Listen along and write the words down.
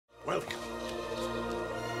Welcome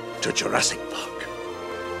to Jurassic Park.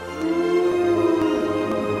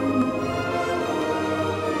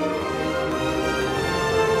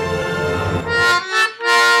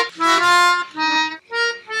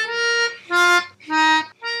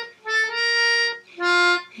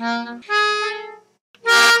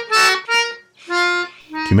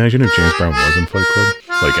 Can you imagine if James Brown was in Fight Club?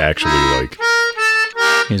 Like, actually, like...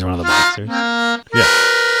 He's one of the boxers. Yeah.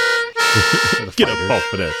 Get up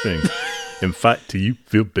off of that thing and fight till you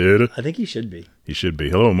feel better. I think he should be. He should be.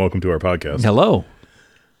 Hello and welcome to our podcast. Hello.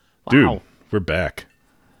 Dude, Wow. we're back.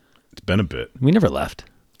 It's been a bit. We never left.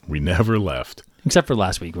 We never left. Except for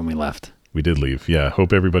last week when we left. We did leave. Yeah.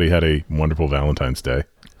 Hope everybody had a wonderful Valentine's Day.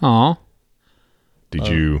 Aw. Did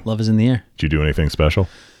you Love is in the air. Did you do anything special?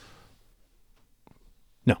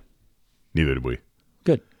 No. Neither did we.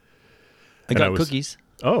 Good. I And got cookies.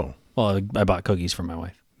 Oh, Well, I bought cookies for my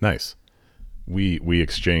wife. nice. We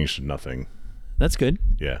exchanged nothing. That's good.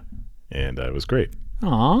 Yeah. And it was great.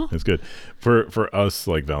 Aw. It's good. For us,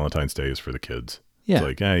 like, Valentine's Day is for the kids. Yeah.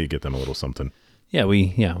 It's like, you get them a little something. Yeah,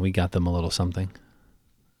 we got them a little something.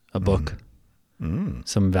 A book.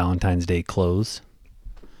 Some Valentine's Day clothes.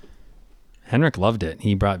 Henrik loved it.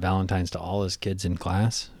 He brought Valentine's to all his kids in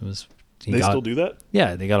class. Still do that?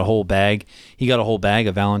 Yeah, they got a whole bag. He got a whole bag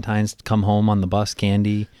of Valentine's to come home on the bus,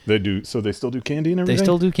 candy. They do. So they still do candy and They everything?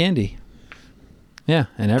 still do candy. Yeah,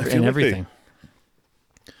 and feel like everything.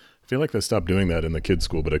 I feel like they stopped doing that in the kids'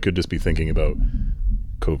 school, but I could just be thinking about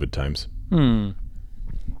COVID times. Yeah,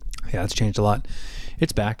 it's changed a lot.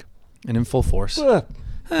 It's back and in full force.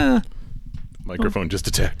 Microphone just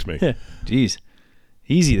attacked me. Jeez.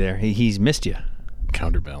 Easy there. He's missed you.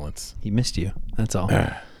 Counterbalance. He missed you. That's all.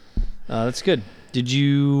 That's good. Did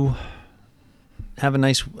you have a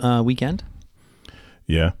nice weekend?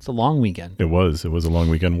 Yeah, It's a long weekend. it was. It was a long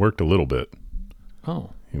weekend. Worked a little bit Oh.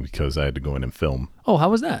 because I had to go in and film. Oh, how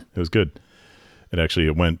was that? It was good.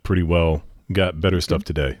 It went pretty well. Got better stuff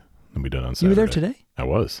today than we did on Saturday. You were there today? I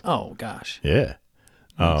was. Oh, gosh. Yeah.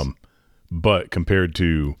 Nice. But compared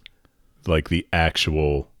to like the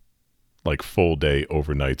actual like full day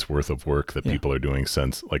overnight's worth of work that people are doing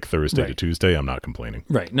since like Thursday to Right. Tuesday, I'm not complaining.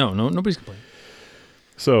 Right. No, nobody's complaining.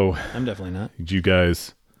 So I'm definitely not. did you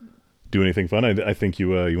guys do anything fun? I think you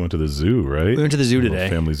went to the zoo, right? We went to the zoo A little today.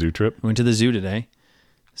 family zoo trip. We went to the zoo today.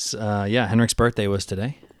 Yeah, Henrik's birthday was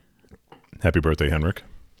today. Happy birthday, Henrik.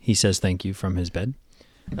 He says thank you from his bed.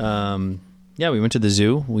 Yeah, we went to the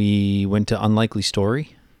zoo. We went to Unlikely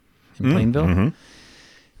Story in Plainville. Mm-hmm.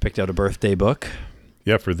 Picked out a birthday book.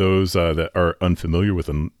 Yeah, for those that are unfamiliar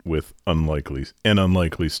with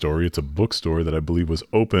Unlikely Story, it's a bookstore that I believe was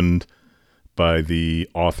opened by the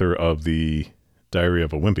author of the Diary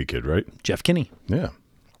of a Wimpy Kid, right? Jeff Kinney. Yeah.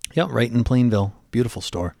 Yeah, right in Plainville. Beautiful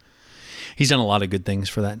store. He's done a lot of good things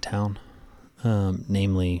for that town.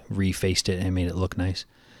 Namely, refaced it and made it look nice.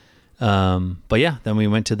 But yeah, then we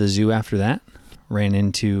went to the zoo after that. Ran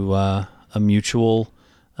into a mutual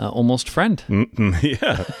almost friend.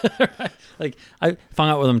 Yeah. Like, I hung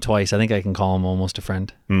out with him twice. I think I can call him almost a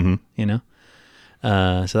friend. Mm-hmm. You know?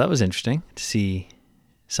 So that was interesting to see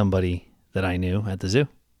somebody that I knew at the zoo.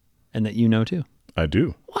 And that you know too. I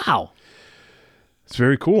do. Wow. It's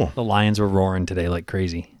very cool. The lions were roaring today like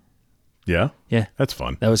crazy. Yeah? Yeah. That's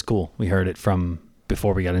fun. That was cool. We heard it from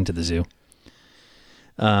before we got into the zoo.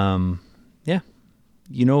 Yeah.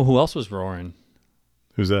 You know who else was roaring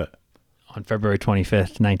Who's that? on February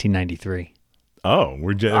 25th, 1993? Oh,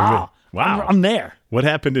 wow. I'm there. What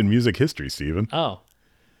happened in music history, Steven? Oh.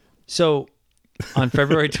 So on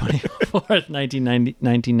February 24th,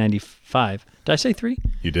 1995, did I say 3?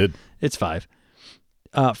 You did. It's 5.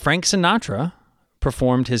 Frank Sinatra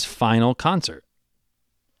performed his final concert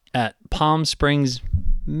at Palm Springs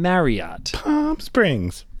Marriott. Palm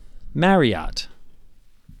Springs. Marriott.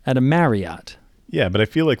 At a Marriott. Yeah, but I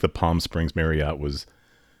feel like the Palm Springs Marriott was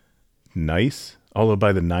nice, although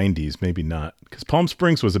by the 90s, maybe not. Because Palm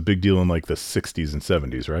Springs was a big deal in like the 60s and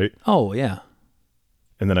 70s, right? Oh, yeah.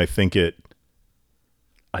 And then I think it's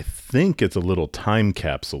a little time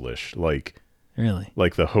capsule-ish, like Really?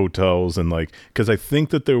 like the hotels and like, because I think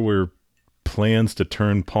that there were plans to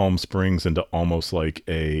turn Palm Springs into almost like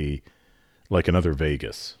another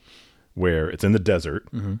Vegas, where it's in the desert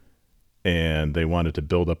and they wanted to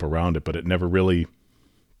build up around it, but it never really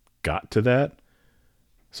got to that.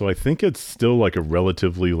 So I think it's still like a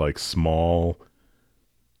relatively like small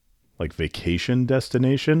like vacation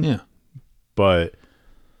destination. Yeah. But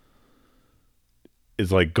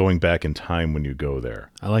it's like going back in time when you go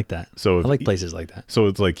there. I like that. So I like places like that. So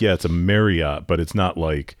it's like, yeah, it's a Marriott, but it's not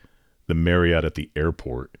like the Marriott at the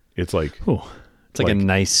airport. It's like Ooh, it's like a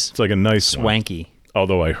nice, it's like a nice swanky.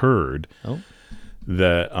 Although I heard Oh.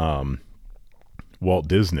 that Walt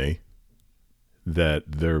Disney, that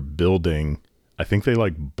they're building, I think they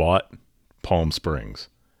like bought Palm Springs,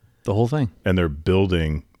 The whole thing. and they're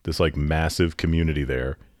building this like massive community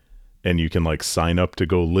there, and you can like sign up to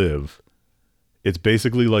go live. It's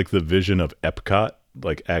basically like the vision of Epcot,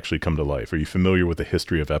 like actually come to life. Are you familiar with the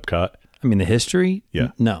history of Epcot? I mean, the history?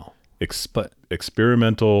 Yeah. No. But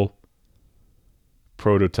Experimental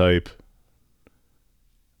prototype,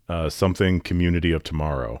 something community of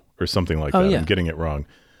tomorrow or something like that. Yeah. I'm getting it wrong.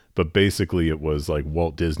 But basically it was like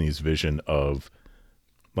Walt Disney's vision of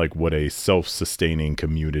like what a self-sustaining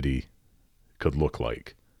community could look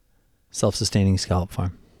like. Self-sustaining scallop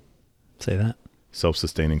farm. Say that.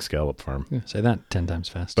 Self-sustaining scallop farm. Yeah, say that 10 times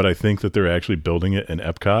fast. But I think that they're actually building it in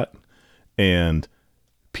Epcot, and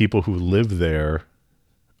people who live there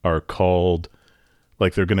are called,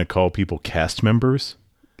 like they're going to call people cast members,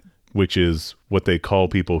 which is what they call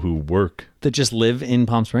people who work. That just live in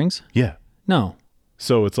Palm Springs? Yeah. No.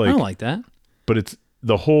 So it's like, I don't like that. but it's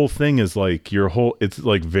the whole thing is like it's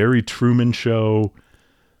like very Truman Show,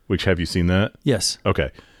 which have you seen that? Yes. Okay.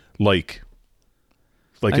 Like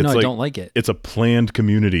I know, it's I like, don't like it. It's a planned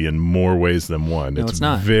community in more ways than one. No, it's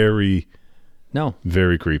not. Very, No.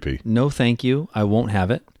 very creepy. No, thank you. I won't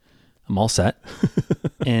have it. I'm all set.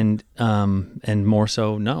 and more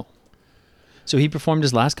so, no. So he performed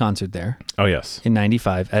his last concert there Oh yes. in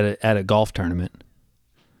 '95 at a golf tournament.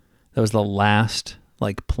 That was the last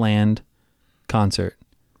like planned concert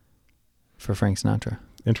for Frank Sinatra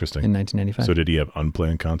Interesting. in 1995. So did he have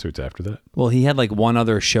unplanned concerts after that? Well, he had like one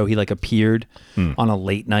other show. He like appeared on a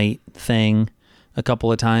late night thing a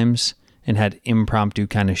couple of times and had impromptu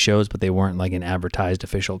kind of shows, but they weren't like an advertised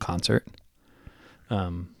official concert.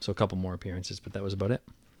 So a couple more appearances, but that was about it.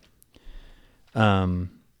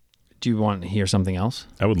 Do you want to hear something else?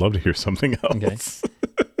 I would love to hear something else.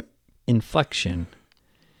 Okay. Inflection.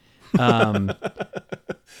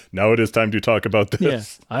 Now it is time to talk about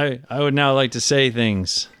this. Yeah, I would now like to say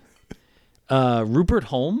things. Rupert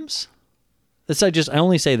Holmes. I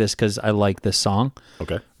only say this because I like this song.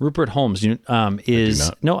 Okay. Rupert Holmes is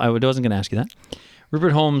not. no, I wasn't going to ask you that.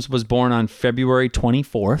 Rupert Holmes was born on February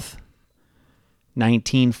 24th,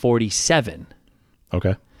 1947.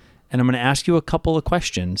 Okay. And I'm going to ask you a couple of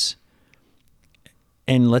questions,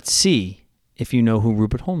 and let's see if you know who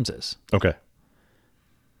Rupert Holmes is. Okay.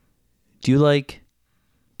 Do you like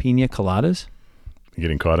pina coladas?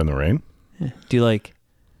 Getting caught in the rain? Do you like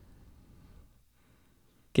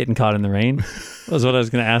getting caught in the rain? Was what I was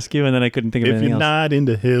going to ask you, and then I couldn't think of If anything you're else. not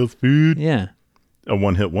into health food. Yeah, A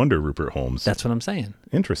one-hit wonder, Rupert Holmes. that's what I'm saying.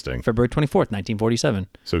 Interesting. February 24th, 1947.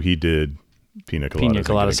 So he did Pina Coladas. Pina and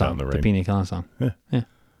colada Getting Caught song. in the The rain. pina colada song. Yeah.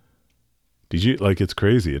 Did you like? It's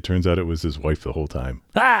crazy. It turns out it was his wife the whole time.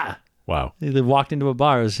 Ah! Wow. He walked into a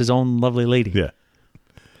bar. It was his own lovely lady. Yeah.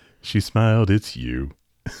 She smiled. It's you.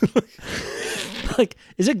 Like,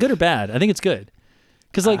 is it good or bad? I think it's good.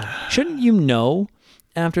 Because, like, shouldn't you know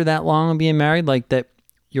after that long of being married, like, that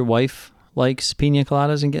your wife likes pina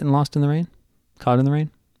coladas and getting lost in the rain? Caught in the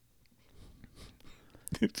rain?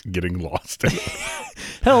 It's getting lost.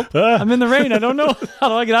 Help! I'm in the rain. I don't know. How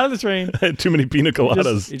do I get out of this rain? I had too many pina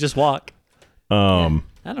coladas. You just walk. I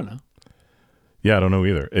don't know. Yeah, I don't know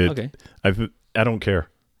either. Okay. I don't care.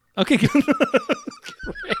 Okay, good.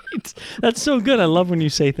 Great. That's so good. I love when you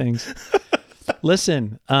say things.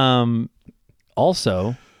 Listen,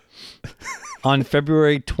 also, on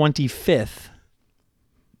February 25th,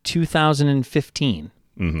 2015,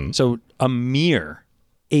 so a mere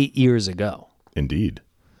 8 years ago. Indeed.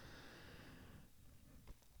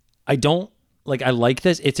 I like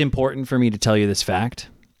this. It's important for me to tell you this fact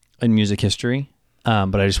in music history,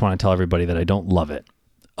 but I just want to tell everybody that I don't love it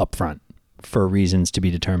up front for reasons to be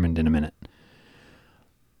determined in a minute.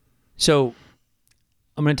 So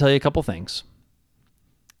I'm going to tell you a couple things.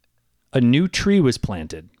 A new tree was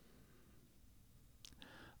planted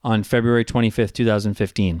on February 25th,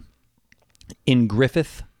 2015 in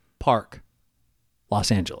Griffith Park,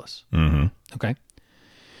 Los Angeles. Mm-hmm. Okay.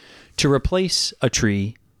 To replace a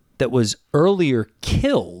tree that was earlier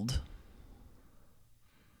killed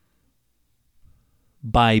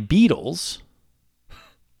by beetles.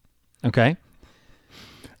 Okay.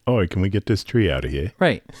 Oh, can we get this tree out of here?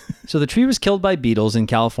 Right. So the tree was killed by beetles in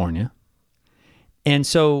California. And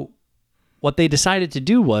so what they decided to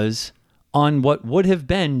do was, on what would have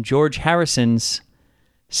been George Harrison's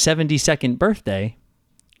 72nd birthday,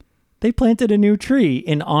 they planted a new tree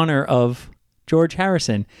in honor of George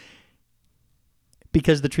Harrison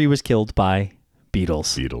because the tree was killed by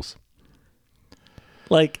beetles. Beatles.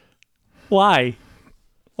 Like, why?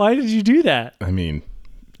 Why did you do that? I mean,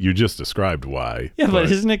 you just described why. Yeah,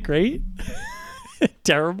 but isn't it great?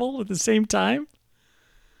 Terrible at the same time?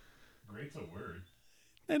 Great's a word.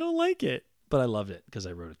 I don't like it, but I loved it because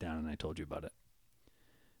I wrote it down and I told you about it.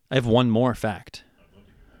 I have one more fact.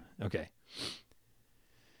 Okay.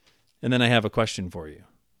 And then I have a question for you.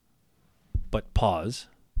 But pause.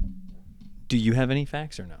 Do you have any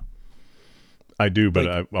facts or no? I do,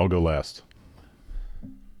 but I'll go last.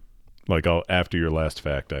 Like, after your last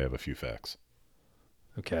fact, I have a few facts.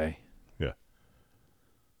 Okay. Yeah.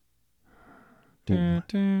 Dun,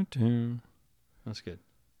 dun, dun. That's good.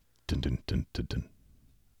 Dun, dun, dun, dun,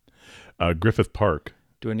 dun. Griffith Park.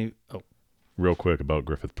 Do I need... Oh. Real quick about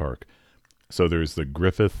Griffith Park. So there's the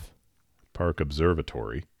Griffith Park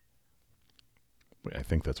Observatory. Wait, I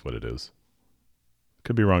think that's what it is.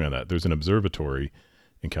 Could be wrong on that. There's an observatory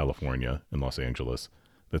in California, in Los Angeles,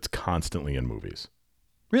 that's constantly in movies.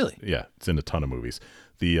 Really? Yeah, it's in a ton of movies.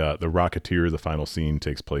 The Rocketeer, the final scene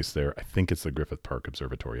takes place there. I think it's the Griffith Park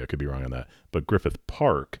Observatory. I could be wrong on that. But Griffith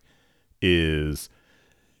Park is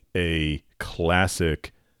a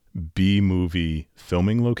classic B-movie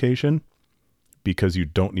filming location because you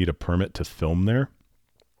don't need a permit to film there.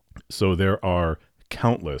 So there are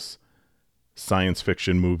countless science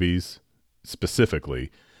fiction movies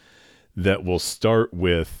specifically that will start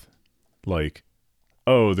with like,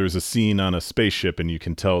 oh, there's a scene on a spaceship and you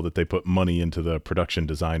can tell that they put money into the production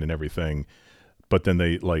design and everything, but then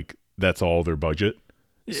they that's all their budget.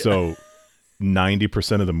 Yeah. So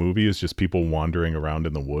 90% of the movie is just people wandering around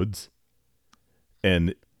in the woods,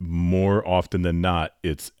 and more often than not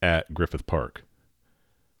it's at Griffith Park.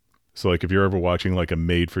 So like if you're ever watching like a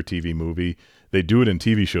made for TV movie, they do it in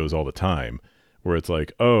TV shows all the time where it's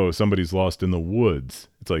like, oh, somebody's lost in the woods.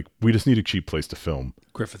 It's like, we just need a cheap place to film.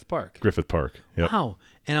 Griffith Park. Griffith Park. Yep. Wow.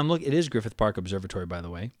 And I'm looking, it is Griffith Park Observatory, by the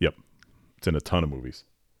way. Yep. It's in a ton of movies.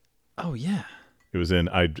 Oh, yeah. It was in,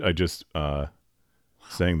 I just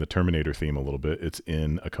sang the Terminator theme a little bit. It's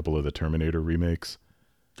in a couple of the Terminator remakes.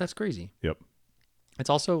 That's crazy. Yep. It's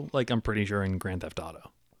also, like, I'm pretty sure in Grand Theft Auto.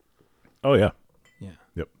 Oh, yeah. Yeah.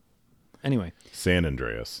 Yep. Anyway. San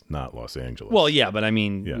Andreas, not Los Angeles. Well, yeah, but I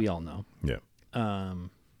mean, we all know. Yeah.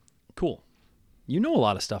 Cool. You know a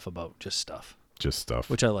lot of stuff about just stuff. Just stuff.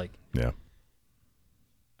 Which I like. Yeah.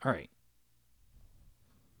 All right.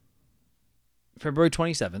 February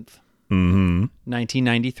 27th,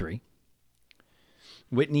 1993.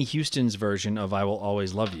 Whitney Houston's version of I Will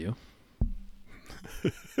Always Love You.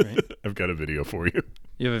 Right? I've got a video for you.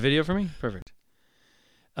 You have a video for me? Perfect.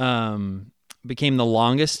 Became the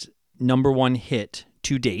longest #1 hit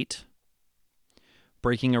to date,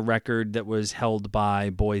 breaking a record that was held by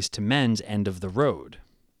Boyz II Men's End of the Road.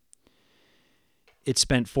 It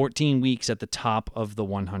spent 14 weeks at the top of the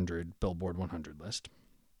Billboard 100 list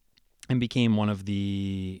and became one of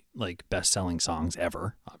the best-selling songs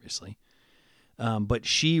ever, obviously. But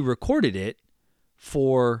she recorded it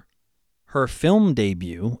for her film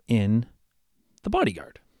debut in The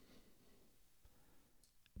Bodyguard.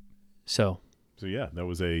 So yeah, that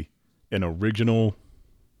was an original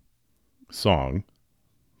song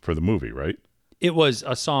for the movie, right? It was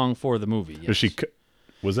a song for the movie. Yes.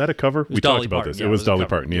 Was that a cover? We Dolly talked about Parton. this. Yeah, it was Dolly a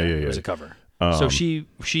cover. Parton. Yeah. It was a cover. So she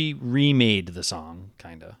remade the song,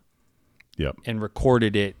 kind of. Yep. And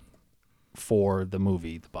recorded it for the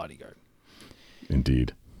movie The Bodyguard.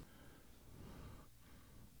 Indeed.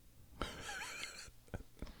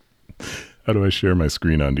 How do I share my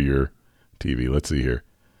screen onto your TV? Let's see here.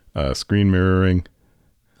 Screen mirroring.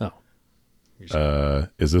 Oh.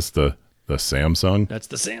 Is this the Samsung? That's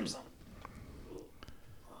the Samsung.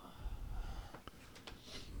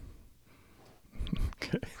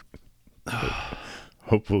 Okay.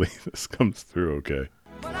 Hopefully this comes through okay.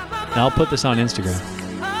 I'll put this on Instagram.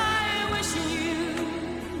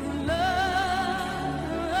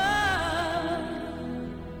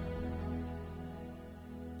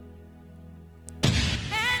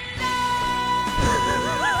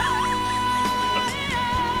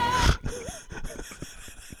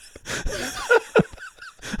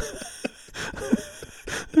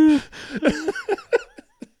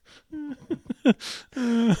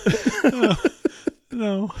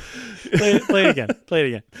 No. Play it again. Play it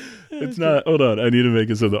again. It's not. Hold on. I need to make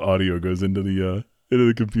it so the audio goes into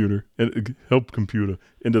the computer and help computer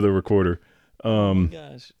into the recorder. Oh my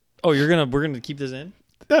gosh. Oh, we're gonna keep this in?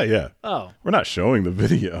 Yeah. Oh. We're not showing the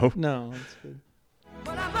video. No, that's good.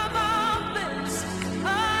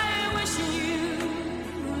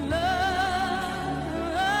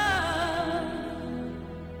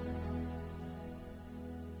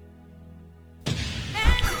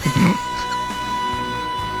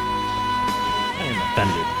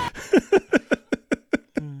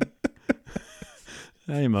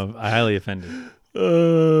 I'm highly offended.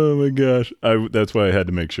 Oh my gosh. That's why I had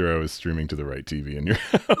to make sure I was streaming to the right TV in your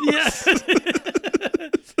house. Yes.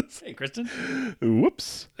 Hey, Kristen.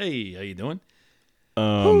 Whoops. Hey, how you doing?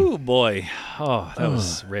 Oh boy. Oh, that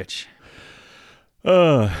was rich.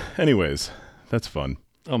 Anyways, that's fun.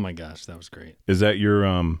 Oh my gosh, that was great. Is that your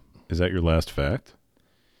last fact?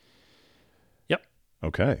 Yep.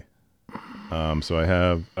 Okay. So I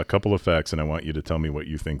have a couple of facts, and I want you to tell me what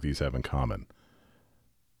you think these have in common.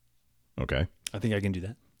 Okay. I think I can do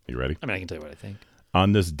that. You ready? I mean, I can tell you what I think.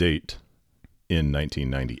 On this date in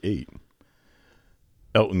 1998,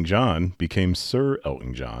 Elton John became Sir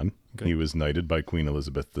Elton John. Okay. He was knighted by Queen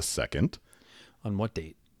Elizabeth II. On what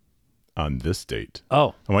date? On this date.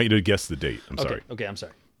 Oh. I want you to guess the date. I'm Okay. sorry. Okay, I'm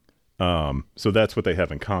sorry. So that's what they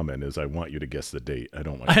have in common is I want you to guess the date. I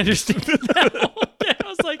don't want I you understand now. Okay, I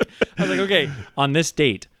was like, okay, on this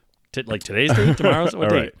date, like today's date, tomorrow's,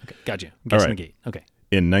 what All date? right. Okay, gotcha. I'm guessing right. the date. Okay.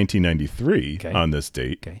 In 1993, Okay. on this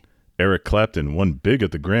date, Okay. Eric Clapton won big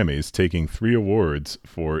at the Grammys, taking 3 awards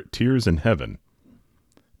for Tears in Heaven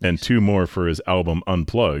and 2 more for his album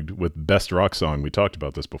Unplugged with Best Rock Song. We talked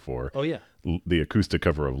about this before. Oh, yeah. The acoustic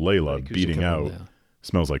cover of Layla acoustic beating cover of out Layla.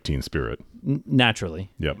 Smells Like Teen Spirit. Naturally.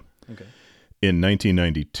 Yep. Okay. In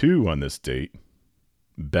 1992, on this date,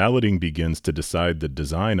 balloting begins to decide the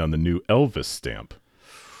design on the new Elvis stamp.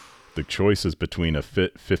 The choice is between a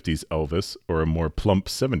fit 50s Elvis or a more plump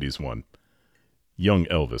 70s one. Young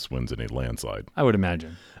Elvis wins in a landslide. I would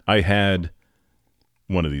imagine. I had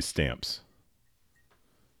one of these stamps.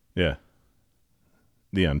 Yeah.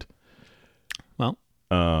 The end. Well,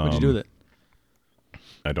 what'd you do with it?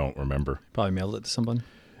 I don't remember. Probably mailed it to someone.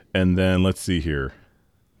 And then let's see here.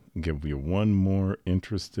 Give you one more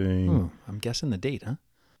interesting. I'm guessing the date, huh?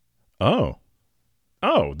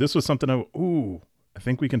 Oh, this was something I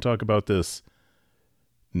think we can talk about this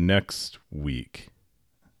next week.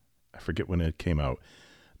 I forget when it came out.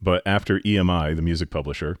 But after EMI, the music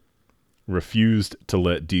publisher, refused to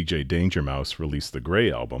let DJ Danger Mouse release the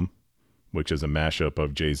Grey album, which is a mashup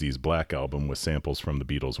of Jay-Z's Black album with samples from the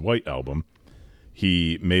Beatles' White album,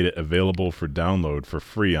 he made it available for download for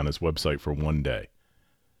free on his website for 1 day.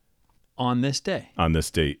 On this day. On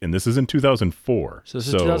this date. And this is in 2004. So this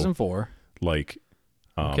is 2004. Like,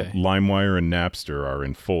 Okay. LimeWire and Napster are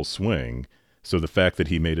in full swing. So the fact that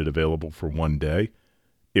he made it available for 1 day,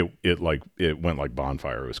 it went like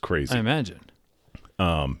bonfire. It was crazy. I imagine.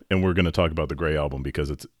 And we're going to talk about the Grey album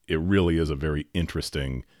because it really is a very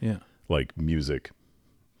interesting like music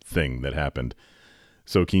thing that happened.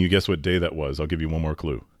 So can you guess what day that was? I'll give you one more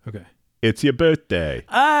clue. Okay. It's your birthday.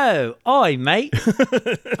 Oh, oi, mate.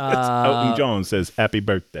 Elton John says happy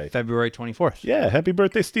birthday. February 24th. Yeah, happy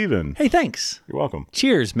birthday, Steven. Hey, thanks. You're welcome.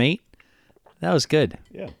 Cheers, mate. That was good.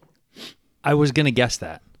 Yeah. I was going to guess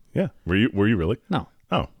that. Yeah. Were you really? No.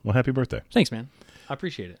 Oh, well, happy birthday. Thanks, man. I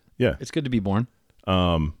appreciate it. Yeah. It's good to be born.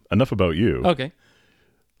 Enough about you. Okay.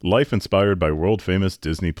 Life inspired by world-famous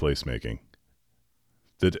Disney placemaking.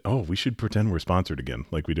 We should pretend we're sponsored again,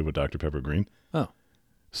 like we did with Dr. Pepper Green. Oh.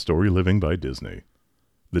 Story living by Disney.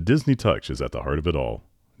 The Disney touch is at the heart of it all.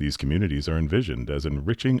 These communities are envisioned as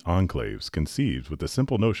enriching enclaves conceived with the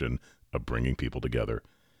simple notion of bringing people together.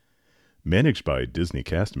 Managed by Disney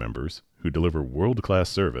cast members who deliver world-class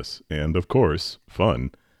service and, of course,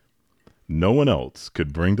 fun, no one else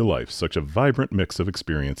could bring to life such a vibrant mix of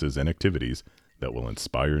experiences and activities that will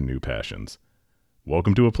inspire new passions.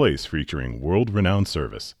 Welcome to a place featuring world-renowned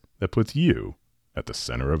service that puts you at the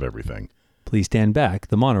center of everything. Please stand back.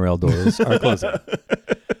 The monorail doors are closing.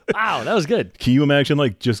 Wow, that was good. Can you imagine,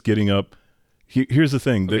 like, just getting up? Here's the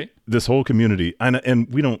thing. Okay. This whole community, and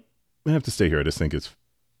we have to stay here. I just think it's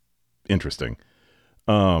interesting.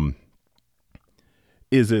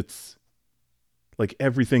 It's like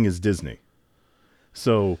everything is Disney.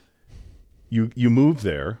 So you move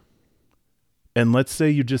there, and let's say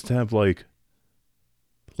you just have like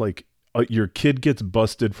your kid gets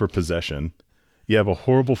busted for possession. You have a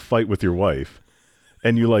horrible fight with your wife,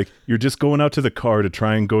 and you're just going out to the car to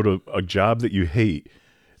try and go to a job that you hate,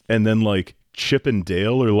 and then like Chip and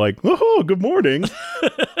Dale are like, "Oh, good morning."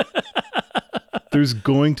 There's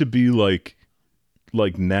going to be like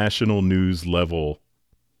national news level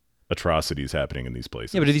atrocities happening in these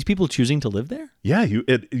places. Yeah, but are these people choosing to live there? Yeah,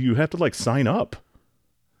 you have to like sign up.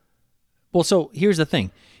 Well, so here's the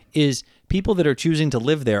thing, is people that are choosing to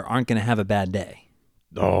live there aren't going to have a bad day.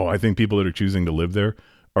 Oh, I think people that are choosing to live there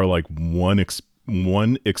are like one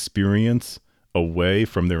experience away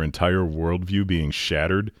from their entire worldview being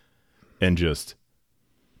shattered and just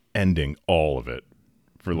ending all of it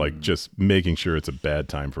for like just making sure it's a bad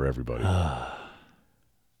time for everybody.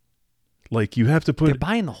 Like you have to They're put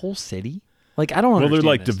buying the whole city? Like, I don't Well, understand they're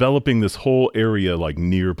like this. developing this whole area like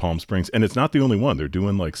near Palm Springs, and it's not the only one. They're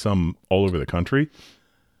doing like some all over the country.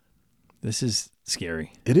 This is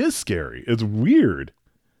scary. It is scary. It's weird,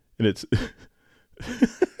 and it's.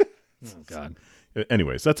 Oh, God.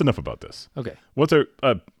 Anyways, that's enough about this. Okay. What's our?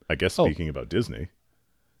 I guess speaking about Disney,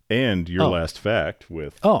 and your last fact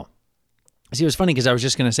with. Oh. See, it was funny because I was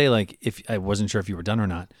just going to say, like, if I wasn't sure if you were done or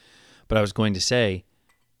not, but I was going to say,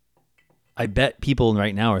 I bet people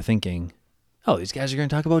right now are thinking, oh, these guys are going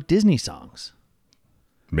to talk about Disney songs.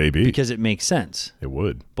 Maybe. Because it makes sense. It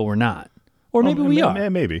would. But we're not. Or maybe we are.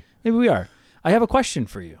 Maybe. Maybe we are. I have a question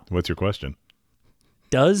for you. What's your question?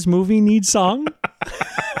 Does movie need song?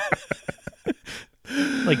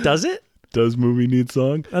 Like, does it? Does movie need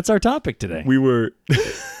song? That's our topic today. We were.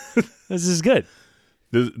 This is good.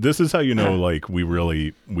 This is how you know, like,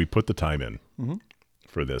 we put the time in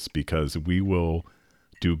for this, because we will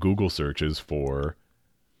do Google searches for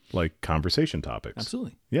like conversation topics.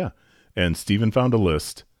 Absolutely. Yeah. And Steven found a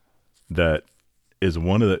list that is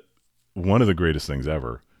one of the greatest things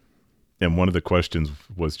ever. And one of the questions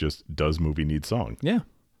was just, does movie need song? Yeah.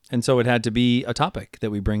 And so it had to be a topic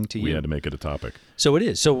that we bring to you. We had to make it a topic. So it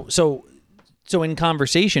is. So in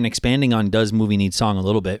conversation, expanding on does movie need song a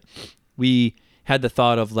little bit, we had the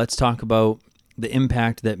thought of, let's talk about the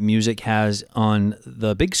impact that music has on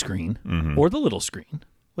the big screen or the little screen,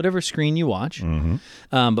 whatever screen you watch,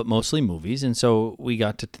 but mostly movies. And so we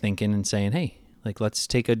got to thinking and saying, hey, like, let's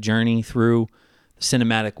take a journey through the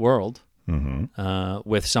cinematic world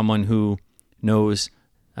with someone who knows.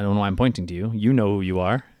 I don't know why I'm pointing to you. You know who you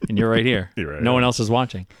are, and you're right here. You're right no here. one else is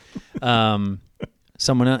watching.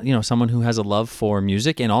 Someone who has a love for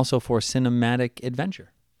music and also for cinematic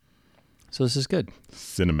adventure. So this is good.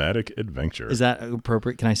 Cinematic adventure. Is that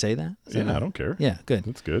appropriate? Can I say that? I don't care. Yeah, good.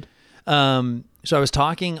 That's good. So I was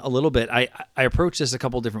talking a little bit. I approached this a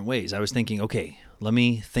couple different ways. I was thinking, okay, let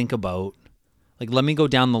me think about, like, let me go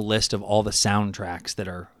down the list of all the soundtracks that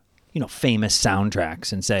are, famous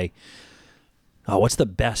soundtracks and say, oh, what's the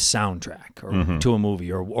best soundtrack or to a movie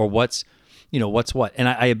or what's what? And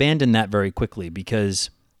I abandoned that very quickly because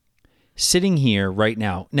sitting here right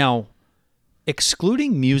now,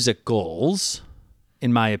 excluding musicals,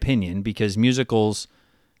 in my opinion, because musicals,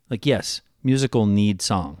 like, yes, musical need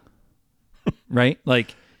song, right?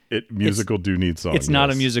 Like, Musical do need songs. it's not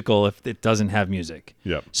a yes. musical if it doesn't have music.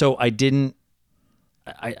 Yep. So and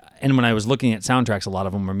when I was looking at soundtracks, a lot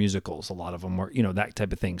of them were musicals. A lot of them were, that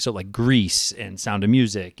type of thing. So like Grease and Sound of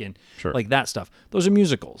Music and Sure. like that stuff. Those are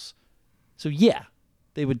musicals. So yeah,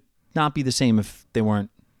 they would not be the same if they weren't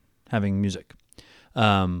having music.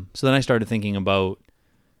 So then I started thinking about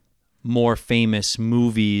more famous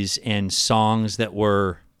movies and songs that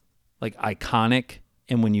were like iconic.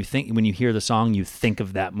 And when you hear the song, you think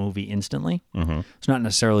of that movie instantly. It's not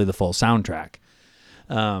necessarily the full soundtrack.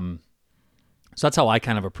 So that's how I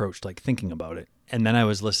kind of approached, like, thinking about it. And then I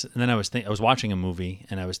was I was watching a movie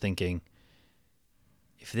and I was thinking,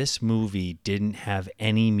 if this movie didn't have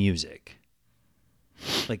any music,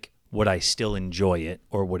 like, would I still enjoy it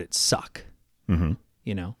or would it suck?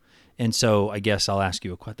 And so I guess I'll ask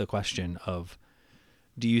you the question of,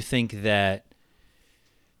 do you think that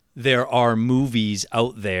there are movies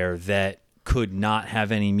out there that could not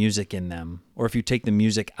have any music in them? Or if you take the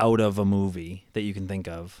music out of a movie that you can think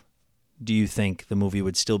of, do you think the movie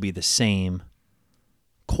would still be the same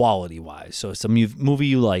quality-wise? So it's a movie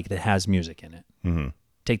you like that has music in it.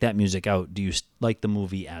 Take that music out. Do you like the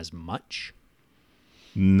movie as much?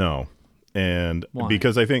 No. And Why?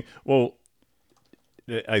 because I think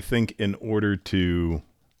in order to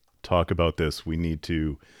talk about this, we need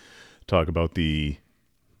to talk about the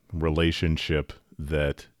relationship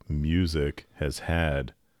that music has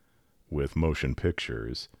had with motion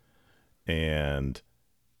pictures. And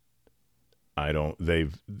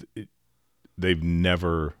they've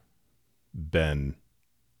never been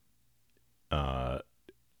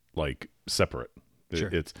like separate.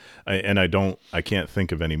 Sure. I can't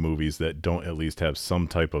think of any movies that don't at least have some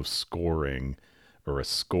type of scoring or a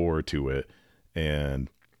score to it. And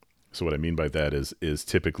so what I mean by that is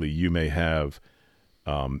typically you may have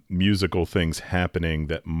musical things happening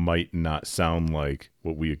that might not sound like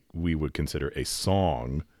what we would consider a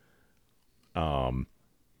song,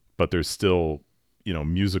 but there's still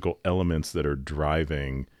musical elements that are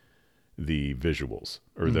driving the visuals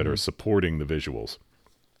or that are supporting the visuals.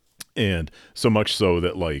 And so much so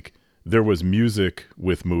that, like, there was music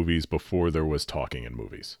with movies before there was talking in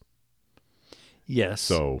movies. Yes.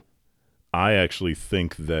 So I actually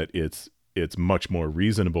think that it's much more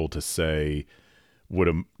reasonable to say,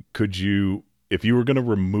 if you were going to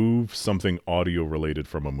remove something audio related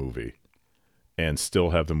from a movie and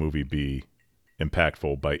still have the movie be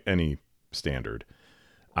impactful by any standard,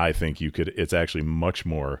 I think it's actually much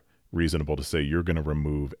more reasonable to say you're going to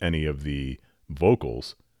remove any of the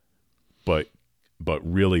vocals, but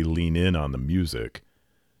really lean in on the music,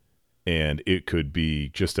 and it could be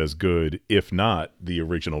just as good, if not the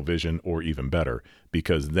original vision, or even better,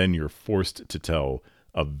 because then you're forced to tell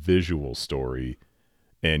a visual story,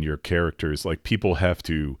 and your characters, like, people have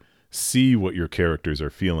to see what your characters are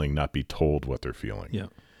feeling, not be told what they're feeling. Yeah.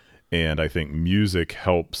 And I think music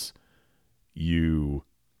helps you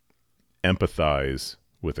empathize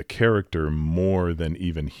with a character more than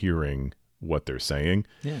even hearing what they're saying.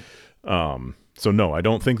 Yeah. So no, I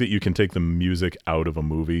don't think that you can take the music out of a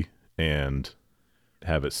movie and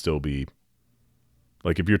have it still be,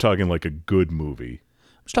 like, if you're talking like a good movie.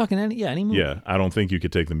 I'm just talking any movie. Yeah, I don't think you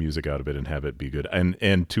could take the music out of it and have it be good.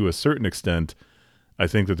 And to a certain extent, I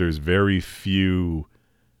think that there's very few,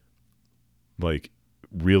 like,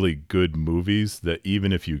 really good movies that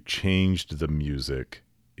even if you changed the music,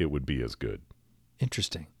 it would be as good.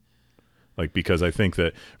 Interesting. Like, because I think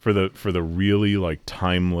that for the really, like,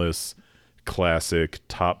 timeless, classic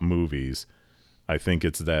top movies, I think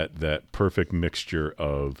it's that perfect mixture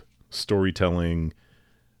of storytelling,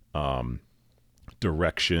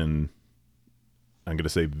 direction. I'm going to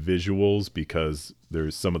say visuals, because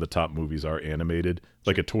there's some of the top movies are animated,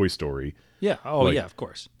 like a Toy Story. Yeah. Oh, Like, yeah, of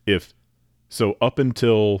course. Up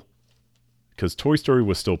until, because Toy Story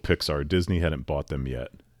was still Pixar, Disney hadn't bought them yet.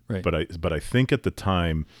 Right. But I think at the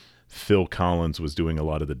time, Phil Collins was doing a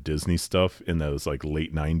lot of the Disney stuff in those, like,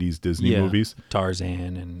 late 90s Disney movies.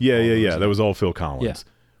 Tarzan and Yeah. That was all Phil Collins.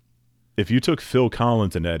 Yeah. If you took Phil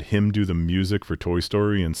Collins and had him do the music for Toy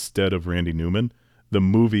Story instead of Randy Newman, the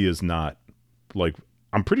movie is not, like,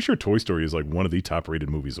 I'm pretty sure Toy Story is, like, one of the top rated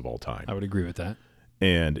movies of all time. I would agree with that.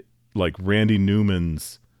 And, like, Randy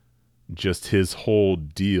Newman's, just his whole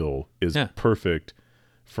deal is perfect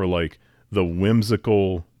for, like, the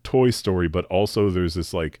whimsical Toy Story, but also there's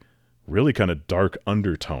this, like, really kind of dark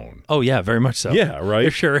undertone. Oh, yeah, very much so. Yeah, right?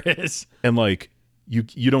 It sure is. And, like,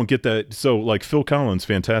 you don't get that. So, like, Phil Collins,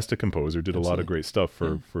 fantastic composer, did a lot of great stuff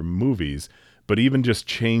for movies, but even just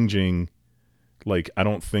changing, like, I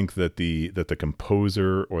don't think that the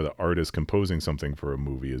composer or the artist composing something for a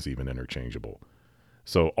movie is even interchangeable.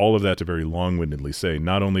 So all of that to very long-windedly say,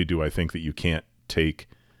 not only do I think that you can't take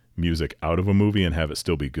music out of a movie and have it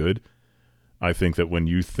still be good, I think that when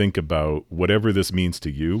you think about whatever this means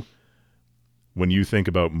to you, when you think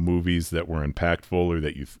about movies that were impactful or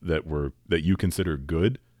that you consider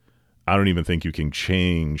good, I don't even think you can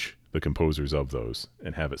change the composers of those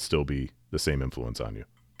and have it still be the same influence on you.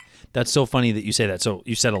 That's so funny that you say that. So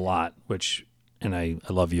you said a lot, and I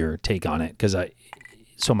love your take on it, because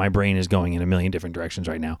so my brain is going in a million different directions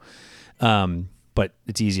right now. But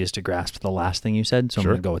it's easiest to grasp the last thing you said, so I'm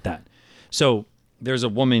going to go with that. So there's a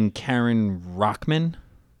woman, Karen Rockman,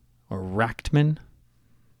 or Rachtman.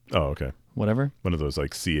 Oh, okay. Whatever. One of those,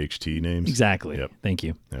 like, CHT names. Exactly. Yep. Thank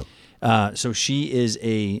you. Yep. So she is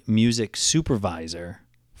a music supervisor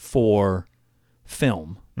for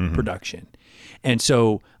film production. And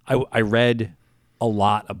so I read a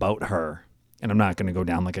lot about her, and I'm not going to go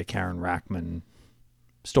down like a Karen Rackman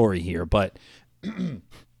story here, but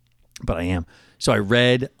I am. So I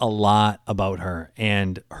read a lot about her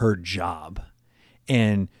and her job,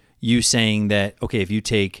 and you saying that, okay, if you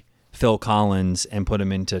take Phil Collins and put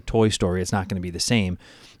him into Toy Story, it's not going to be the same.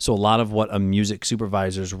 So a lot of what a music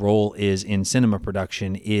supervisor's role is in cinema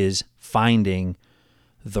production is finding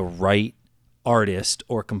the right artist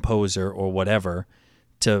or composer or whatever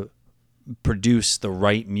to produce the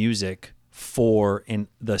right music for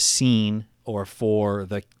the scene or for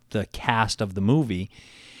the cast of the movie.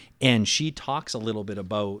 And she talks a little bit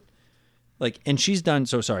about, like, and she's done,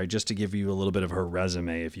 so sorry, just to give you a little bit of her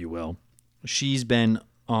resume, if you will. She's been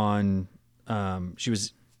on,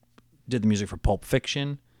 did the music for Pulp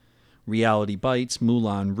Fiction, Reality Bites,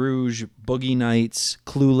 Moulin Rouge, Boogie Nights,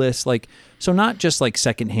 Clueless, like, so not just like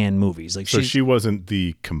secondhand movies. Like, so she wasn't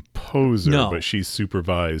the composer, No. but she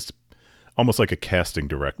supervised almost like a casting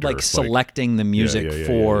director. like selecting the music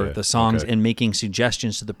for the songs and making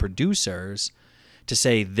suggestions to the producers to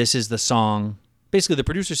say, this is the song. Basically, the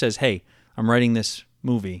producer says, hey, I'm writing this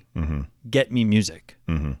movie. Get me music.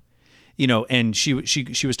 You know, and she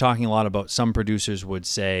was talking a lot about some producers would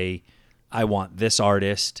say, I want this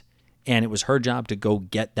artist. And it was her job to go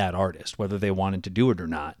get that artist, whether they wanted to do it or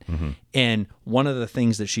not. And one of the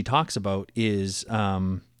things that she talks about is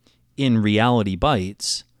in Reality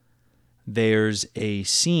Bites, there's a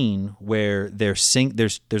scene where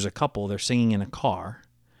there's a couple, they're singing in a car,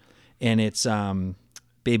 and it's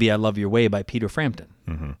Baby I Love Your Way by Peter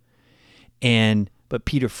Frampton. And but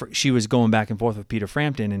she was going back and forth with Peter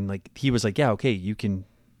Frampton, and like he was like, yeah, okay, you can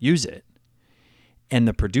use it. And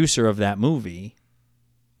the producer of that movie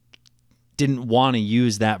didn't want to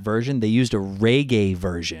use that version. They used a reggae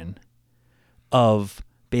version of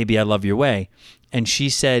Baby I Love Your Way. And she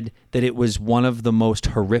said that it was one of the most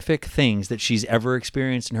horrific things that she's ever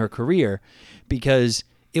experienced in her career, because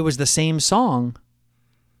it was the same song,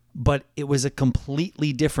 but it was a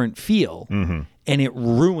completely different feel. Mm-hmm. And it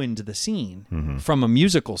ruined the scene from a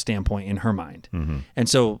musical standpoint in her mind. Mm-hmm. And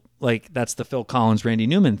so, like, that's the Phil Collins, Randy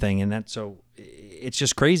Newman thing. And that's so, it's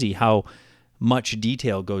just crazy how much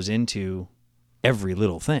detail goes into every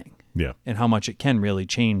little thing. Yeah. And how much it can really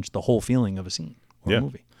change the whole feeling of a scene or a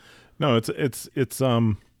movie. No, it's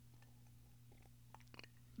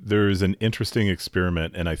there's an interesting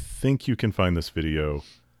experiment, and I think you can find this video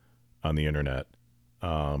on the internet.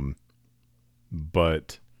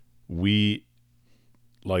 But we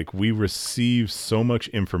receive so much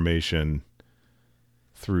information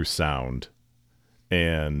through sound,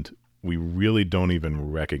 and we really don't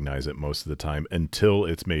even recognize it most of the time until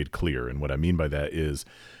it's made clear. And what I mean by that is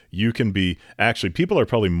people are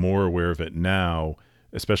probably more aware of it now,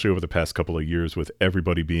 especially over the past couple of years with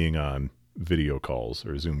everybody being on video calls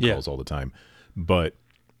or Zoom calls all the time. But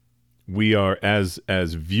we are, as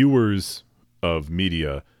viewers of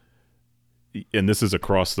media, and this is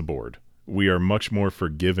across the board, we are much more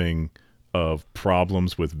forgiving of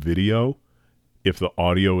problems with video if the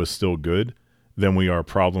audio is still good than we are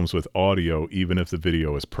problems with audio even if the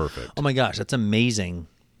video is perfect. Oh my gosh, that's amazing.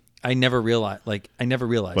 I never realized like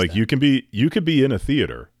that. you could be in a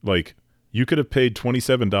theater. Like, you could have paid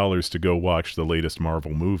 $27 to go watch the latest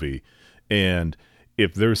Marvel movie, and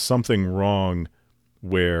if there's something wrong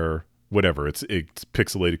where whatever, it's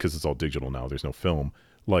pixelated because it's all digital now, there's no film,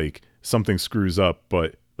 like something screws up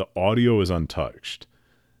but the audio is untouched,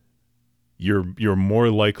 you're more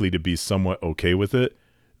likely to be somewhat okay with it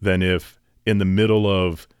than if in the middle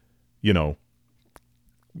of,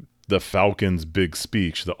 the Falcon's big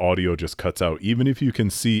speech, the audio just cuts out. Even if you can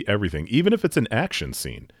see everything, even if it's an action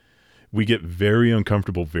scene, we get very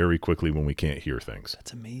uncomfortable very quickly when we can't hear things.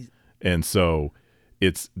 That's amazing. And so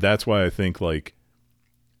that's why I think, like,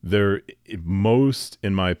 most,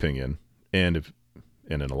 in my opinion, and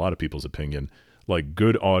in a lot of people's opinion, like,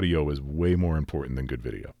 good audio is way more important than good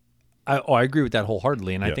video. I agree with that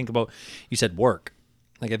wholeheartedly. And I think about, you said work.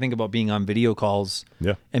 Like, I think about being on video calls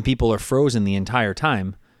and people are frozen the entire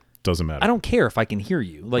time. Doesn't matter. I don't care if I can hear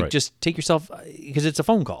you. Like, just take yourself, because it's a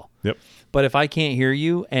phone call. Yep. But if I can't hear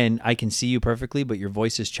you and I can see you perfectly, but your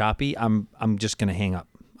voice is choppy, I'm just going to hang up.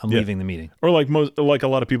 I'm leaving the meeting. Or like a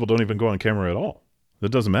lot of people don't even go on camera at all. That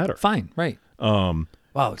doesn't matter. Fine. Right. Wow.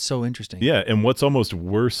 It's so interesting. Yeah. And what's almost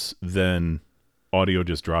worse than audio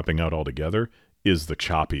just dropping out altogether is the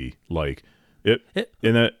choppy, like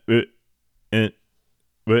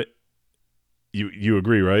You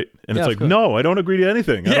agree, right? And it's like, no, I don't agree to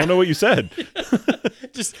anything. I don't know what you said.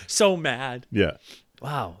 Just so mad. Yeah.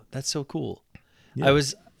 Wow, that's so cool. Yeah. I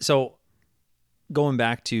was going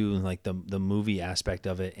back to like the movie aspect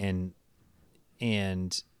of it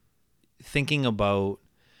and thinking about,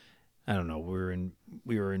 I don't know,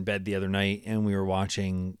 we were in bed the other night and we were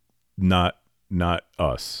watching. Not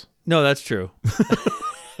us. No, that's true.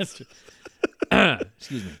 That's true.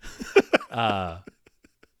 Excuse me.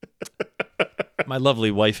 My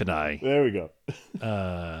lovely wife and I. There we go.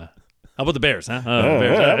 How about the Bears, huh?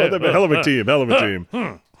 Bears. Hell of a team.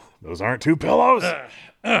 Those aren't two pillows.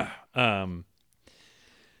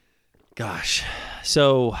 Gosh.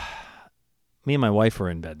 So, me and my wife were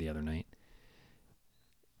in bed the other night.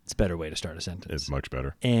 It's a better way to start a sentence. It's much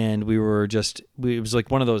better. And it was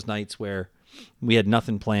like one of those nights where we had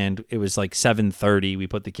nothing planned. It was like 7:30. We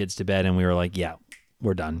put the kids to bed and we were like, yeah,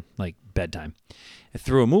 we're done. Like, bedtime. I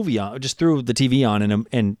threw a movie on, just threw the TV on,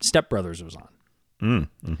 and Step Brothers was on.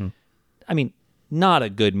 Mm-hmm. I mean, not a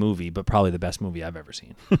good movie, but probably the best movie I've ever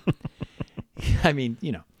seen. I mean,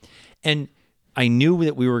 and I knew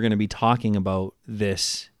that we were going to be talking about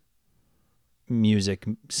this music,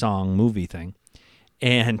 song, movie thing.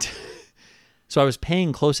 And so I was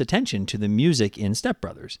paying close attention to the music in Step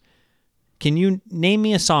Brothers. Can you name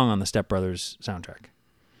me a song on the Step Brothers soundtrack?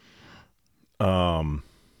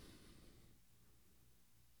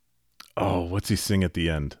 Oh, what's he sing at the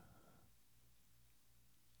end?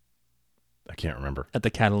 I can't remember. At the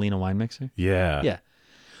Catalina wine mixer? Yeah. Yeah.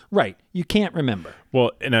 Right. You can't remember.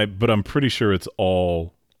 Well, but I'm pretty sure it's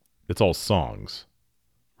all songs,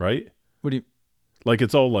 right? What do you like?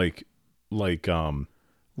 It's all like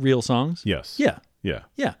real songs? Yes. Yeah. Yeah.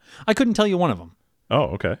 Yeah. I couldn't tell you one of them. Oh,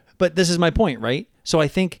 okay. But this is my point, right? So I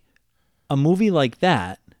think a movie like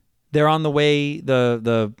that they're on the way.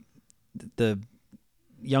 The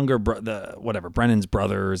younger Brennan's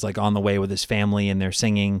brother is like on the way with his family, and they're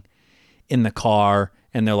singing in the car,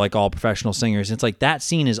 and they're like all professional singers. It's like that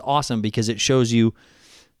scene is awesome because it shows you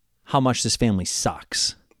how much this family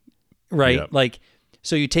sucks, right? Yep. Like,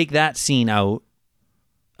 so you take that scene out.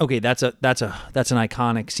 Okay, that's an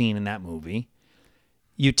iconic scene in that movie.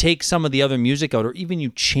 You take some of the other music out, or even you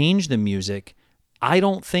change the music. I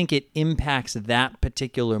don't think it impacts that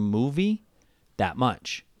particular movie that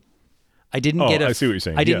much. I didn't get I see what you're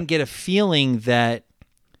saying. I didn't get a feeling that,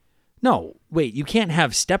 no, wait, you can't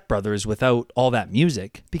have Step Brothers without all that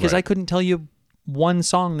music, because Right. I couldn't tell you one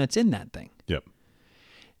song that's in that thing. Yep.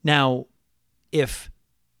 Now, if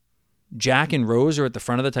Jack and Rose are at the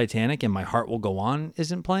front of the Titanic and My Heart Will Go On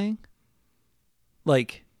isn't playing,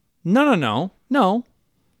 like, no.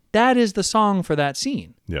 That is the song for that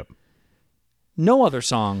scene. Yep. No other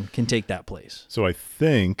song can take that place. So I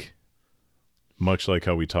think, much like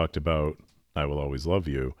how we talked about I Will Always Love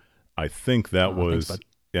You, I think that was... thanks, bud.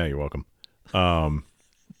 Yeah, you're welcome.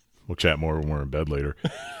 We'll chat more when we're in bed later.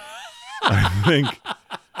 I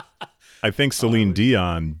think Celine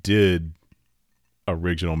Dion did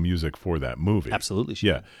original music for that movie. Absolutely. She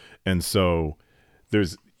Yeah. did. And so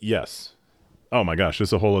there's... Yes. Oh my gosh, this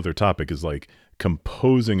is a whole other topic, is like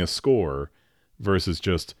composing a score versus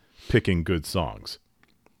just picking good songs.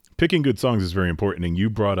 Picking good songs is very important. And you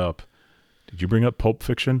brought up, did you bring up Pulp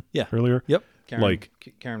Fiction earlier? Yep.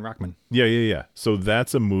 Karen Rockman. Yeah. So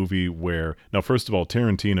that's a movie where, now, first of all,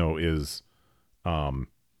 Tarantino is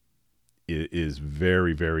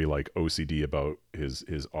very, very like OCD about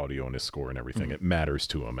his audio and his score and everything. Mm-hmm. It matters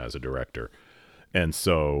to him as a director. And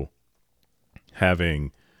so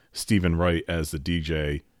having Stephen Wright as the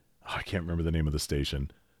DJ, I can't remember the name of the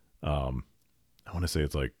station. I want to say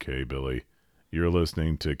it's like K Billy. You're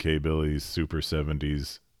listening to K Billy's Super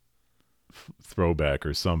 70s throwback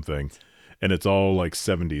or something. And it's all like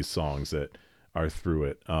 70s songs that are through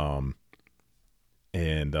it.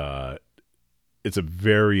 And it's a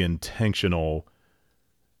very intentional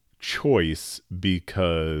choice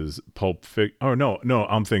because Pulp Fiction. Oh, no.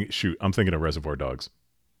 I'm thinking of Reservoir Dogs.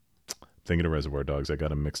 I got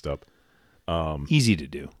them mixed up. Easy to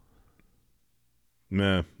do.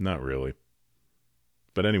 Nah, not really.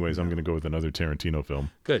 But anyways, I'm going to go with another Tarantino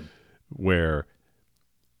film. Good. Where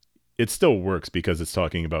it still works because it's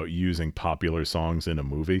talking about using popular songs in a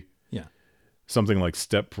movie. Yeah. Something like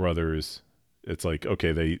Step Brothers, it's like,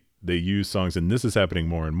 okay, they use songs, and this is happening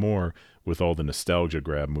more and more with all the nostalgia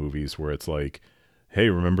grab movies where it's like, hey,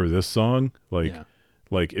 remember this song?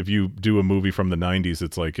 Like if you do a movie from the 90s,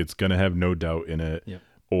 it's like it's going to have No Doubt in it. Yep.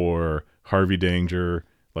 Or Harvey Danger,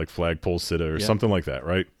 like Flagpole Sitta or something like that,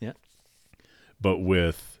 right? Yeah. But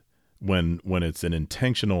with when it's an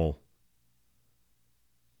intentional,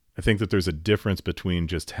 I think that there's a difference between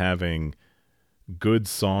just having good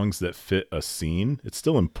songs that fit a scene. It's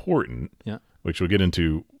still important, Yeah. which we'll get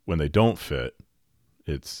into when they don't fit.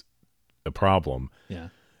 It's a problem. Yeah.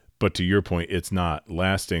 But to your point, it's not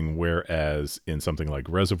lasting, whereas in something like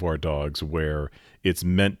Reservoir Dogs, where it's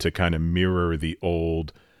meant to kind of mirror the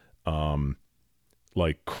old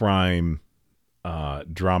like crime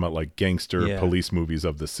drama, like gangster police movies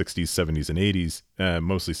of the 60s, 70s, and 80s,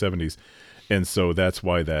 mostly 70s. And so that's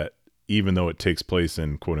why that, even though it takes place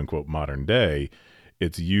in quote unquote modern day,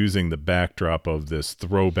 it's using the backdrop of this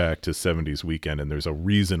throwback to 70s weekend. And there's a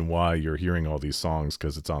reason why you're hearing all these songs,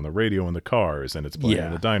 because it's on the radio in the cars and it's playing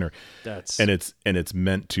in the diner. And it's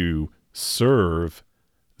meant to serve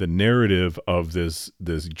the narrative of this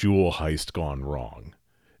jewel heist gone wrong.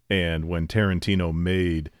 And when Tarantino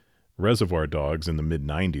made Reservoir Dogs in the mid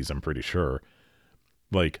 90s, I'm pretty sure,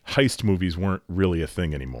 like heist movies weren't really a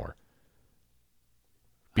thing anymore.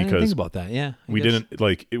 I didn't think about that. Yeah. I guess. Didn't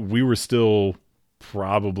like we were still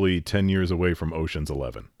probably 10 years away from Ocean's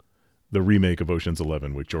 11, the remake of Ocean's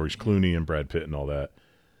 11 with George Clooney and Brad Pitt and all that.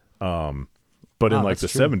 But in like the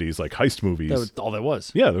 70s, like heist movies, that was all there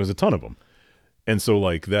was. Yeah, there was a ton of them. And so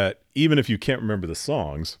like that, even if you can't remember the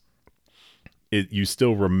songs, you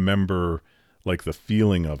still remember like the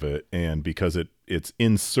feeling of it. And because it's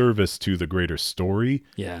in service to the greater story.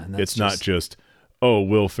 Yeah. And it's not just, oh,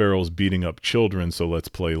 Will Ferrell's beating up children, so let's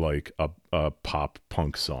play like a pop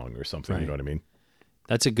punk song or something. Right. You know what I mean?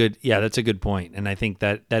 That's a good point. And I think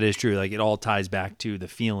that is true. Like it all ties back to the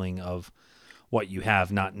feeling of what you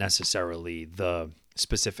have, not necessarily the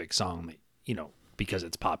specific song, because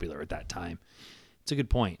it's popular at that time. It's a good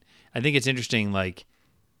point. I think it's interesting. Like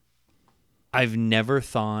I've never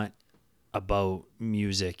thought about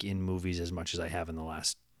music in movies as much as I have in the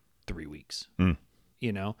last 3 weeks,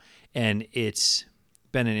 and it's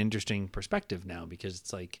been an interesting perspective now, because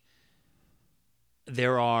it's like,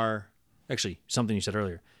 there are actually something you said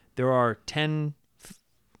earlier. There are 10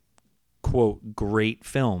 quote great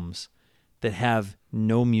films that have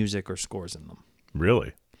no music or scores in them.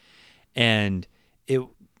 Really? And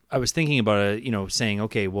I was thinking about it, saying,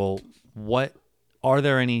 okay, well, what are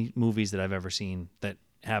there any movies that I've ever seen that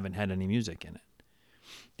haven't had any music in it?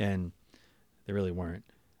 And there really weren't.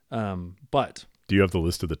 But do you have the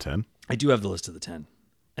list of the 10? I do have the list of the 10,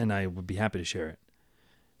 and I would be happy to share it.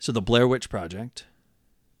 So the Blair Witch Project,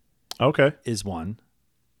 okay, is one.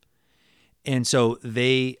 And so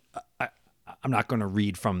I'm not going to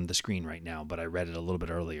read from the screen right now, but I read it a little bit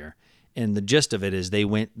earlier. And the gist of it is they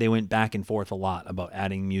went back and forth a lot about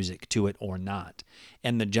adding music to it or not.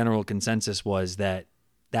 And the general consensus was that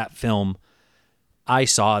film, I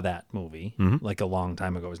saw that movie like a long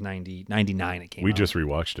time ago. It was 99 it came out. We just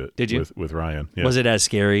rewatched it. Did you? With Ryan. Yeah. Was it as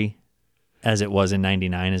scary as it was in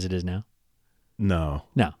 99 as it is now? No.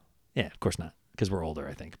 No. Yeah, of course not. Because we're older,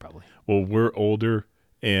 I think, probably. Well, we're older,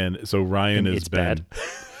 and so Ryan's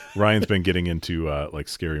been getting into like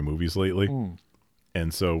scary movies lately.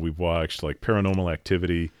 And so we've watched like Paranormal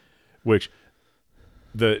Activity, which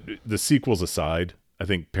the sequels aside, I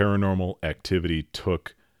think Paranormal Activity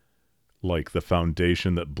took like the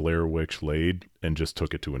foundation that Blair Witch laid and just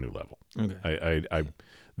took it to a new level. Okay. I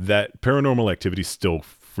that Paranormal Activity still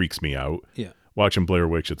freaks me out. Yeah. Watching Blair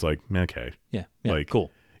Witch, it's like, okay. Yeah. Like cool.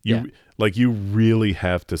 You really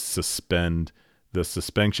have to suspend the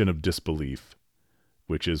suspension of disbelief,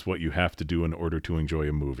 which is what you have to do in order to enjoy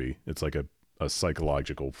a movie. It's like a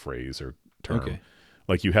psychological phrase or term. Okay.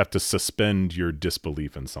 Like you have to suspend your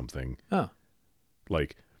disbelief in something. Oh.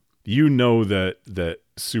 Like that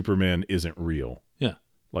Superman isn't real. Yeah.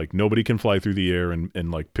 Like nobody can fly through the air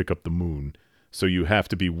and like pick up the moon. So you have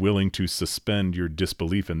to be willing to suspend your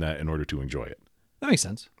disbelief in that in order to enjoy it. That makes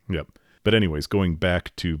sense. Yep. But anyways, going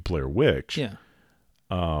back to Blair Witch. Yeah.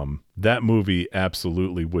 That movie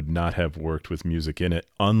absolutely would not have worked with music in it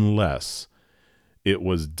unless it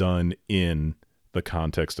was done in the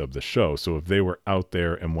context of the show. So if they were out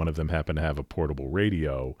there and one of them happened to have a portable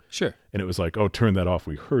radio, sure, and it was like, oh, turn that off,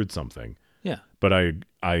 we heard something. Yeah. But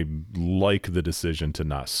I like the decision to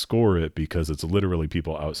not score it because it's literally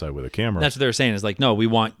people outside with a camera. That's what they're saying is like, no, we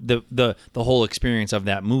want the whole experience of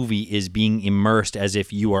that movie is being immersed as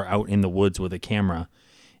if you are out in the woods with a camera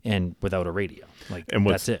and without a radio. Like, and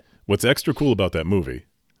that's it. What's extra cool about that movie,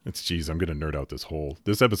 I'm going to nerd out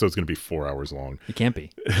this episode's going to be 4 hours long. It can't be.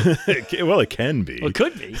 Well, it can be. Well, it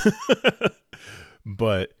could be.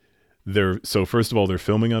 But first of all, they're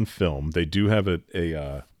filming on film. They do have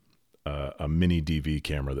a mini DV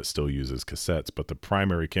camera that still uses cassettes, but the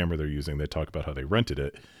primary camera they're using, they talk about how they rented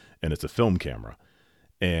it, and it's a film camera.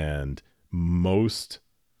 And most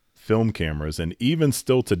film cameras, and even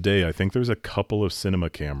still today, I think there's a couple of cinema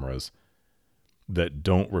cameras that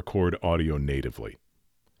don't record audio natively.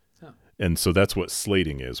 Oh. And so that's what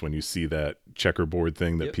slating is. When you see that checkerboard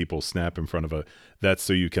thing that people snap in front of that's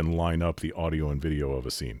so you can line up the audio and video of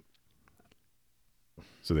a scene.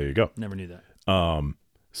 So there you go. Never knew that.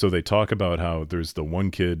 So they talk about how there's the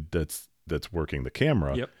one kid that's working the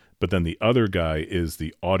camera, but then the other guy is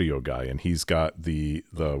the audio guy, and he's got the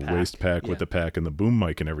waist pack with the pack and the boom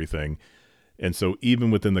mic and everything. And so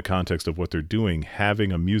even within the context of what they're doing,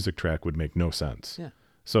 having a music track would make no sense. Yeah.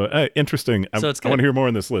 So interesting. I want to hear more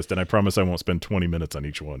on this list, and I promise I won't spend 20 minutes on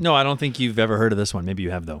each one. No, I don't think you've ever heard of this one. Maybe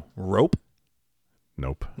you have, though. Rope?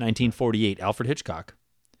 Nope. 1948, Alfred Hitchcock.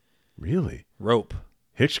 Really? Rope.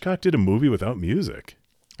 Hitchcock did a movie without music.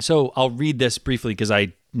 So I'll read this briefly because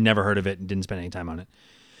I never heard of it and didn't spend any time on it.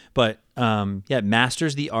 But it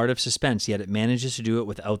masters the art of suspense, yet it manages to do it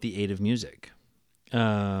without the aid of music.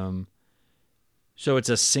 So it's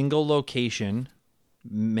a single location,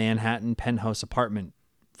 Manhattan penthouse apartment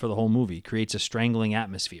for the whole movie, creates a strangling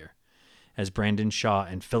atmosphere as Brandon Shaw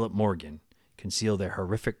and Philip Morgan conceal their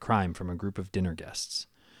horrific crime from a group of dinner guests.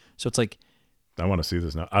 So it's like... I want to see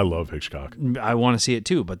this now. I love Hitchcock. I want to see it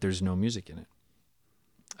too, but there's no music in it.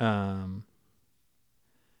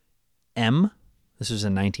 M. This was a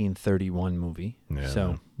 1931 movie,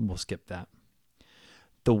 so we'll skip that.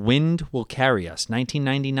 The Wind Will Carry Us,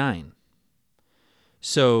 1999.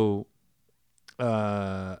 So,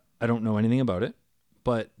 I don't know anything about it,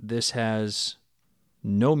 but this has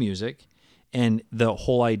no music, and the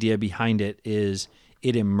whole idea behind it is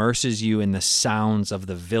it immerses you in the sounds of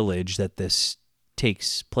the village that this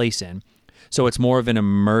takes place in. So it's more of an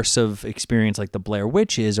immersive experience like the Blair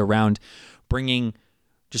Witch is around bringing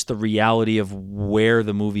just the reality of where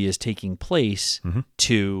the movie is taking place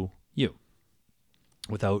to you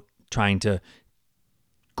without trying to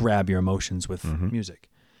grab your emotions with music.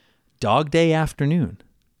 Dog Day Afternoon,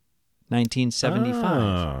 1975.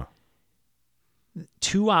 Ah.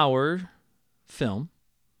 2-hour film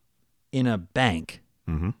in a bank.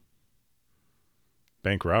 Mm-hmm.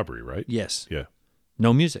 Bank robbery, right? Yes. Yeah.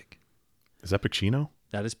 No music. Is that Pacino?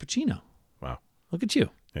 That is Pacino. Wow. Look at you.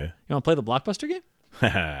 Yeah. You want to play the Blockbuster game?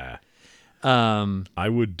 I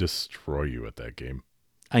would destroy you at that game.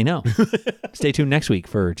 I know. Stay tuned next week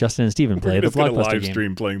for Justin and Steven play We're the just gonna Blockbuster live game.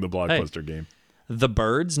 stream playing the Blockbuster game. The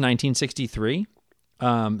Birds, 1963.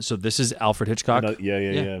 So this is Alfred Hitchcock.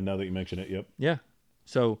 Yeah. Now that you mention it, yep. Yeah.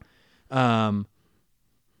 So, yep,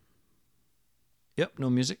 no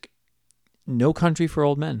music. No Country for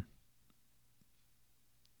Old Men.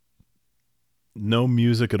 No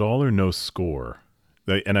music at all or no score?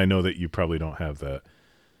 And I know that you probably don't have that.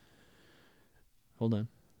 Hold on.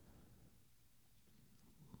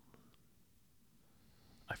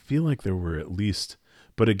 I feel like there were at least,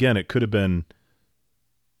 but again, it could have been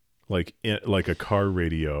like a car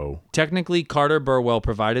radio. Technically, Carter Burwell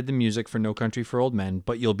provided the music for No Country for Old Men,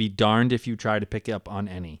 but you'll be darned if you try to pick up on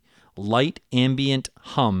any. Light ambient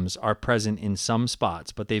hums are present in some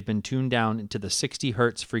spots, but they've been tuned down to the 60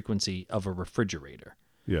 hertz frequency of a refrigerator.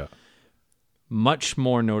 Yeah. Much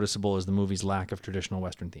more noticeable is the movie's lack of traditional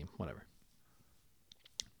Western theme. Whatever.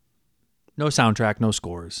 No soundtrack, no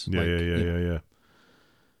scores. Yeah.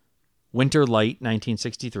 Winter Light,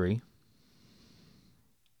 1963.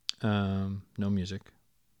 No music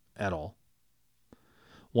at all.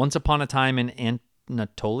 Once Upon a Time in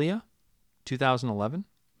Anatolia, 2011.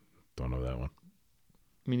 Don't know that one.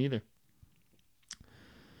 Me neither.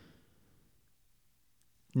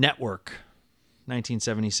 Network,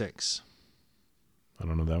 1976. I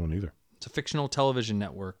don't know that one either. It's a fictional television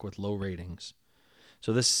network with low ratings.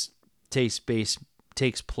 So this takes place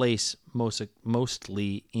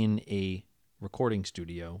mostly in a recording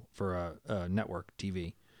studio for a network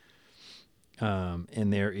TV.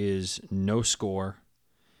 And there is no score.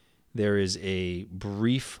 There is a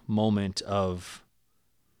brief moment of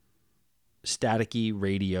staticky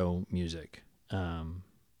radio music.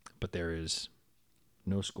 But there is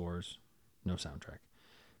no scores, no soundtrack.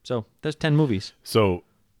 So there's 10 movies. So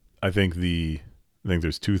I think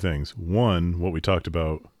there's two things. One, what we talked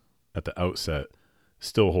about at the outset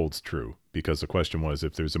still holds true, because the question was,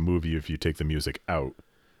 if there's a movie, if you take the music out,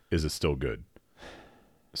 is it still good?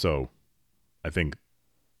 So I think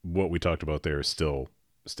what we talked about there still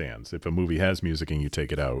stands. If a movie has music and you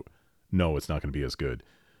take it out, no, it's not going to be as good.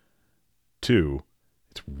 Two,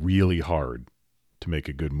 it's really hard to make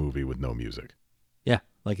a good movie with no music. Yeah,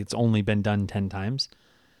 like it's only been done 10 times.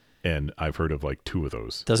 And I've heard of like 2 of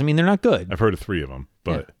those. Doesn't mean they're not good. I've heard of 3 of them,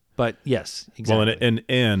 but yeah. But yes, exactly. Well,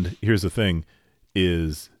 and here's the thing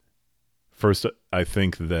is, first, I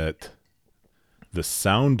think that the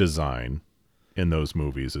sound design in those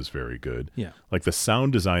movies is very good. Yeah. Like the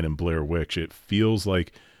sound design in Blair Witch, it feels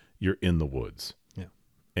like you're in the woods. Yeah.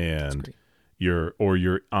 And you're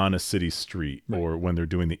on a city street, right, or when they're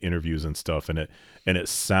doing the interviews and stuff, and it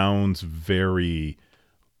sounds very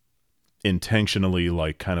intentionally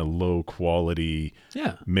like kind of low quality,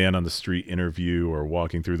 man on the street interview or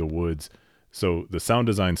walking through the woods. So the sound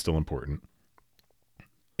design's still important.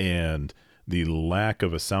 And the lack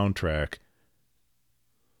of a soundtrack,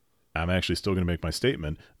 I'm actually still going to make my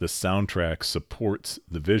statement. The soundtrack supports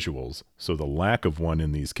the visuals. So the lack of one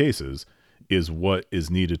in these cases is what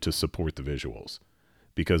is needed to support the visuals.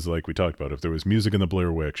 Because like we talked about, if there was music in the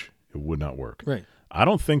Blair Witch, it would not work. Right. I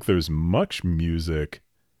don't think there's much music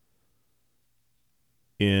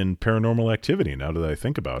in Paranormal Activity, now that I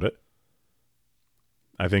think about it.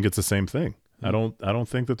 I think it's the same thing. Mm-hmm. I don't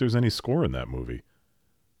think that there's any score in that movie.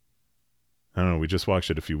 I don't know. We just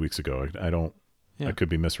watched it a few weeks ago. I could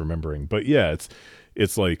be misremembering, but yeah,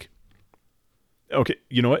 it's like, okay,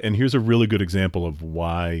 you know what? And here's a really good example of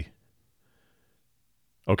why.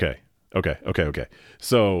 Okay.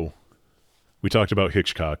 So we talked about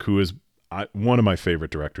Hitchcock, who is one of my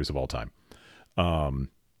favorite directors of all time.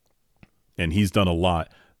 And he's done a lot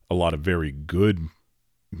of very good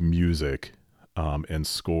music and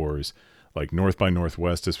scores. Like North by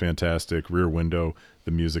Northwest is fantastic. Rear Window,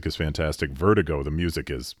 the music is fantastic. Vertigo, the music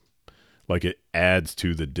is like, it adds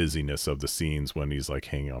to the dizziness of the scenes when he's like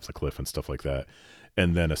hanging off the cliff and stuff like that.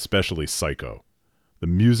 And then especially Psycho. The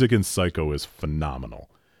music in Psycho is phenomenal.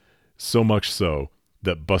 So much so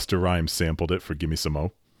that Busta Rhymes sampled it for Gimme Some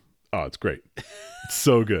Mo. Oh, it's great. It's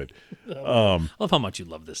so good. I love how much you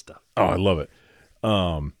love this stuff. Oh, I love it.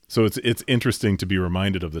 So it's interesting to be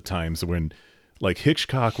reminded of the times when like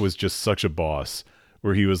Hitchcock was just such a boss,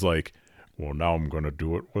 where he was like, well, now I'm going to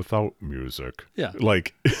do it without music. Yeah.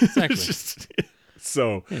 Like, exactly. just,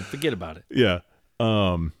 so forget about it. Yeah.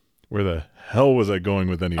 Where the hell was I going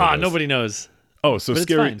with any of this? Nobody knows. Oh, so But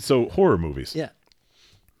it's scary. fine. So horror movies. Yeah.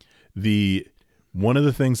 One of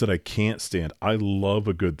the things that I can't stand, I love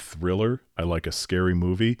a good thriller. I like a scary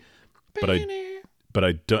movie, but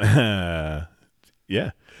I don't,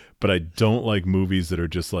 yeah, but I don't like movies that are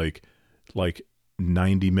just like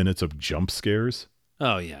 90 minutes of jump scares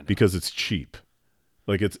Oh yeah. No. because it's cheap.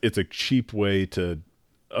 Like it's a cheap way to,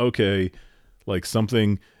 okay, like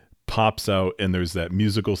something pops out and there's that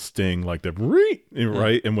musical sting, like the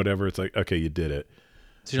right and whatever. It's like, okay, you did it.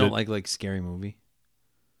 So you don't like scary movie?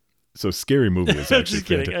 So Scary Movie is actually Just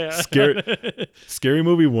kidding. fantastic. Scary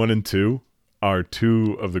Movie 1 and 2 are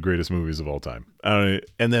two of the greatest movies of all time. And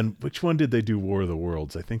then which one did they do War of the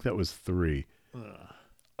Worlds? I think that was 3.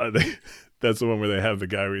 That's the one where they have the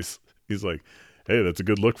guy where he's like, hey, that's a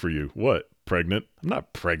good look for you. What? Pregnant? I'm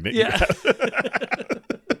not pregnant. Yeah.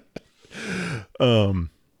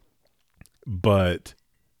 But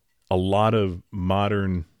a lot of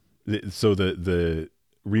modern, so the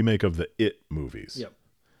remake of the It movies. Yep.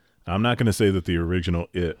 I'm not going to say that the original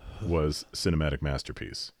It was cinematic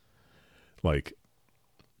masterpiece. Like,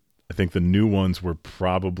 I think the new ones were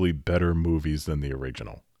probably better movies than the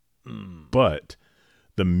original. But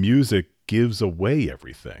the music gives away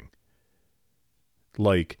everything.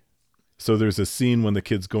 Like, so there's a scene when the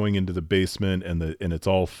kid's going into the basement and it's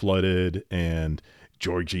all flooded and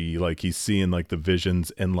Georgie, like he's seeing like the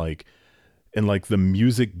visions and the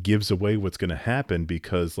music gives away what's going to happen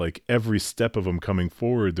because like every step of them coming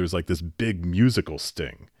forward, there's like this big musical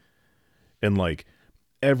sting. And like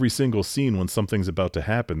every single scene when something's about to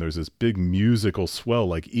happen, there's this big musical swell,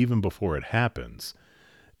 like even before it happens.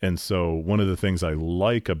 And so one of the things I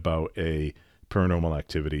like about a Paranormal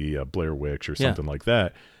Activity, a Blair Witch or something like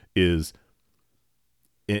that is,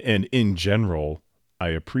 and in general, I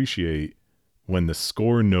appreciate when the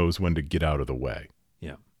score knows when to get out of the way.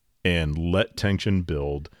 Yeah. And let tension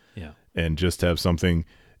build, Yeah. and just have something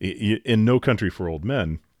in No Country for Old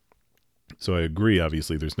Men. So I agree.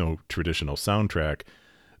 Obviously, there's no traditional soundtrack,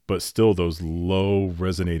 but still, those low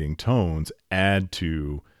resonating tones add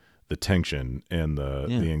to the tension and the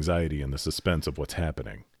anxiety and the suspense of what's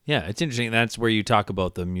happening. Yeah, it's interesting. That's where you talk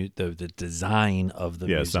about the design of the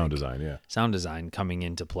music. Sound design. Yeah, sound design coming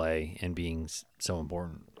into play and being so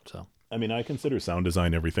important. So. I mean, I consider sound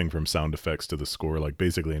design everything from sound effects to the score, like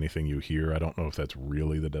basically anything you hear. I don't know if that's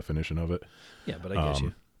really the definition of it. Yeah, but I guess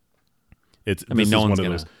you.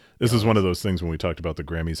 This is one of those things when we talked about the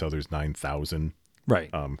Grammys, how there's 9,000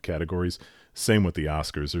 categories. Same with the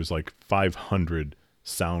Oscars. There's like 500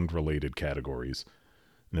 sound related categories.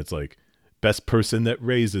 And it's like best person that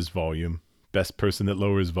raises volume, best person that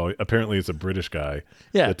lowers volume. Apparently it's a British guy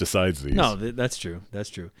that decides these. No, that's true. That's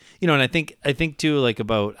true. You know, and I think too, like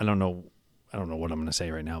about, I don't know what I'm going to say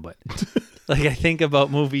right now, but like I think about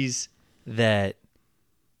movies that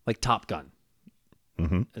like Top Gun.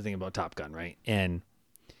 Mm-hmm. I think about Top Gun, right? And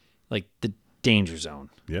like the Danger Zone.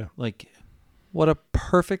 Yeah. Like what a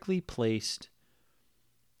perfectly placed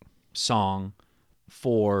song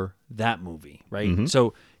for that movie, right? Mm-hmm.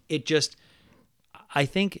 So it just, I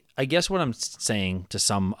guess what I'm saying to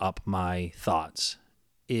sum up my thoughts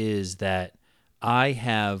is that I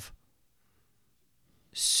have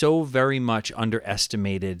so very much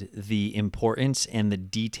underestimated the importance and the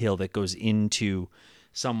detail that goes into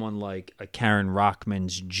someone like a Karen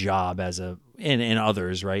Rockman's job and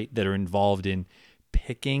others, right, that are involved in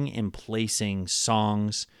picking and placing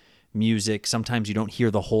songs, music. Sometimes you don't hear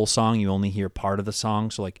the whole song, you only hear part of the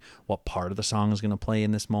song. So like what part of the song is going to play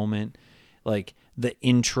in this moment? Like the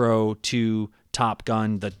intro to Top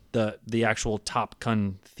Gun, the actual Top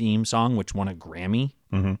Gun theme song, which won a Grammy.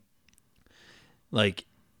 Mm-hmm. Like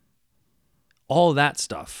all that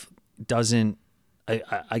stuff doesn't,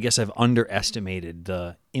 I guess I've underestimated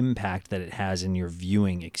the impact that it has in your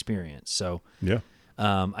viewing experience. So yeah,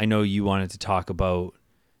 I know you wanted to talk about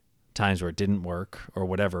times where it didn't work or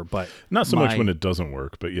whatever, but not so much when it doesn't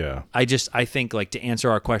work, but yeah. I think like to answer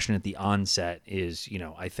our question at the onset is, you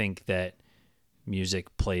know, I think that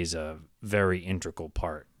music plays a very integral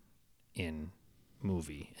part in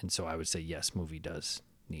movie. And so I would say, yes, movie does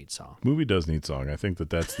need song. Movie does need song. I think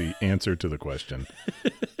that's the answer to the question.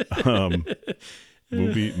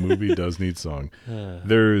 Movie does need song.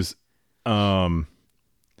 There's a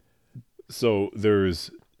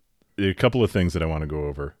couple of things that I want to go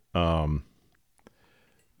over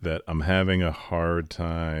that I'm having a hard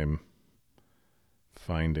time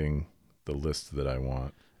finding the list that I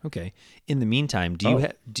want. Okay. In the meantime, do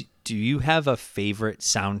you have a favorite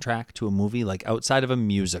soundtrack to a movie, like outside of a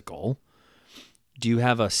musical? Do you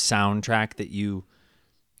have a soundtrack that you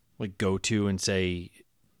like go to and say,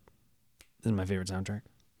 "This is my favorite soundtrack"?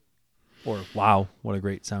 Or wow, what a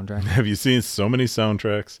great soundtrack. Have you seen so many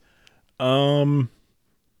soundtracks? I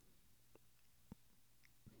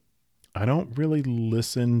don't really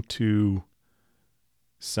listen to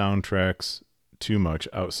soundtracks too much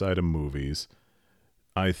outside of movies.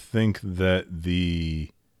 I think that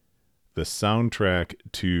the soundtrack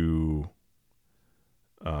to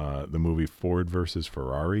the movie Ford versus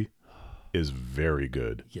Ferrari is very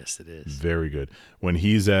good. Yes, it is. Very good. When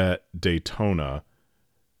he's at Daytona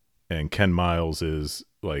and Ken Miles is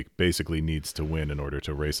like basically needs to win in order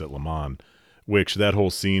to race at Le Mans, which that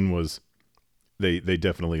whole scene was they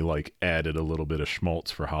definitely like added a little bit of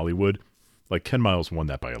schmaltz for Hollywood. Like Ken Miles won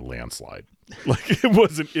that by a landslide. Like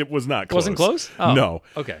it was not close. Wasn't close? Oh, no.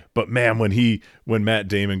 okay. But man, when Matt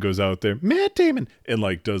Damon goes out there, Matt Damon, and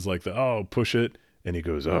like does like the push it, and he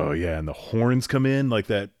goes, oh yeah, and the horns come in like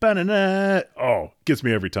that, ba-na-na, gets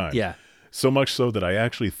me every time. Yeah. So much so that I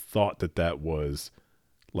actually thought that was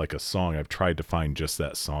like a song. I've tried to find just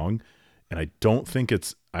that song, and I don't think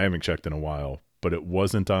I haven't checked in a while, but it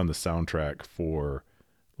wasn't on the soundtrack for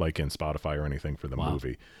like in Spotify or anything for the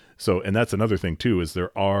movie. So, and that's another thing too, is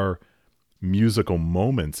there are musical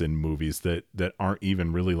moments in movies that aren't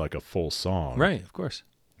even really like a full song. Right, of course.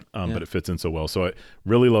 But it fits in so well. So I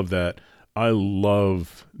really love that. I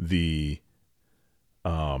love the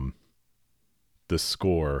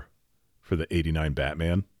score for the 89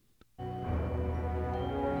 Batman.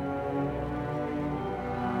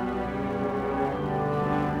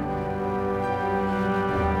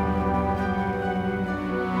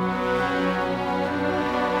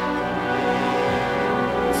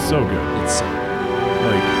 So good. It's so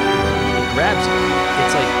Like it grabs you.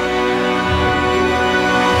 It's like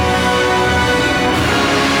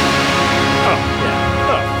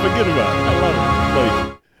forget about it. I love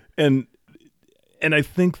it. Like and I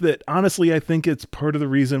think that honestly, I think it's part of the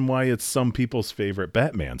reason why it's some people's favorite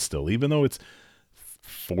Batman still, even though it's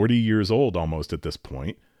 40 years old almost at this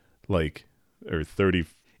point, like or 30.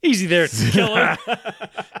 Easy there, killer.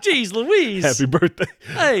 Jeez Louise. Happy birthday.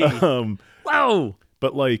 Hey. Wow.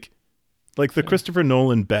 But like the Christopher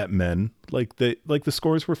Nolan Batman, like the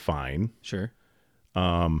scores were fine. Sure.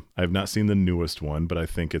 I've not seen the newest one, but I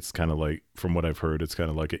think it's kind of like, from what I've heard, it's kind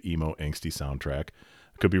of like an emo angsty soundtrack.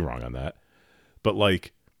 I could be wrong on that, but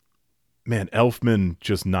like, man, Elfman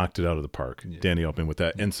just knocked it out of the park. Yeah. Danny Elfman with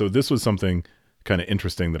that. And so this was something kind of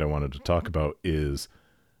interesting that I wanted to talk about is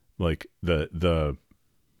like the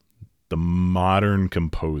modern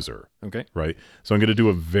composer. Okay. Right. So I'm going to do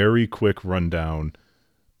a very quick rundown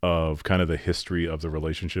of kind of the history of the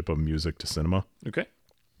relationship of music to cinema. Okay.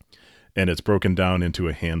 And it's broken down into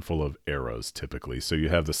a handful of eras typically. So you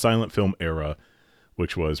have the silent film era,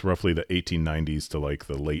 which was roughly the 1890s to like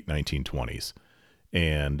the late 1920s.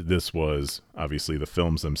 And this was obviously the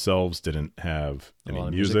films themselves didn't have any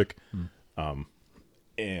music.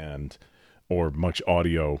 And or much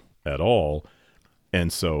audio at all.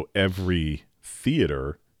 And so every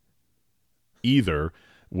theater either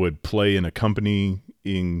would play an accompanying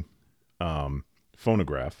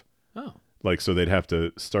phonograph. Oh. Like, so they'd have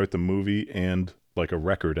to start the movie and like a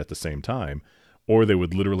record at the same time, or they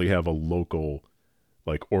would literally have a local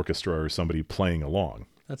like orchestra or somebody playing along.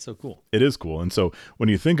 That's so cool. It is cool. And so when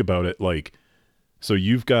you think about it, like, so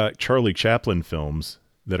you've got Charlie Chaplin films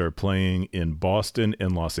that are playing in Boston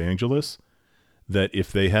and Los Angeles that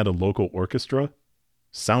if they had a local orchestra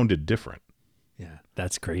sounded different. Yeah,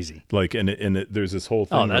 that's crazy. Like, and there's this whole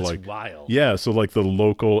thing. Oh, that's like, wild. Yeah, so like the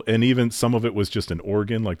local, and even some of it was just an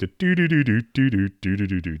organ, like the do do do do do do do do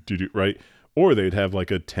do do do, right? Or they'd have like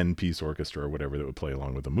a 10-piece orchestra or whatever that would play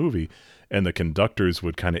along with the movie, and the conductors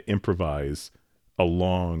would kind of improvise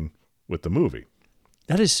along with the movie.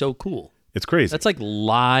 That is so cool. It's crazy. That's like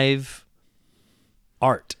live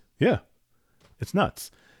art. Yeah, it's nuts.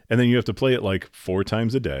 And then you have to play it like 4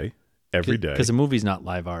 times a day, every day. Because a movie's not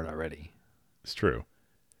live art already. It's true.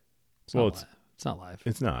 It's not live.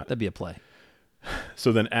 It's not. That'd be a play.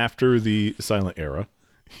 So then after the silent era,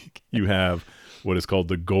 you have what is called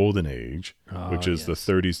the Golden Age, which is the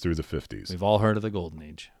 30s through the 50s. We've all heard of the Golden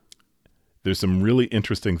Age. There's some really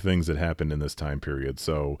interesting things that happened in this time period.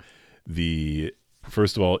 So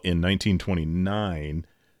first of all, in 1929,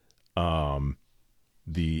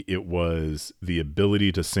 it was the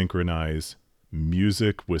ability to synchronize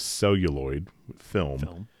music with celluloid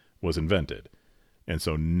film was invented. And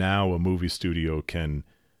so now a movie studio can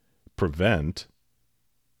prevent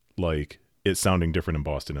like it sounding different in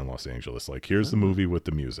Boston and Los Angeles. Like, here's the movie with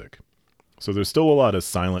the music. So there's still a lot of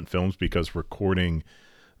silent films because recording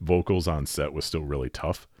vocals on set was still really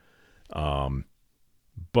tough.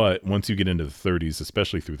 But once you get into the 30s,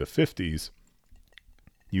 especially through the 50s,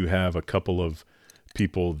 you have a couple of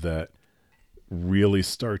people that really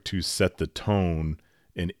start to set the tone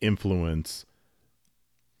and influence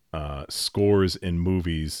scores in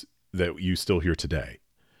movies that you still hear today.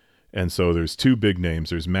 And so there's two big names.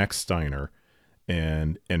 There's Max Steiner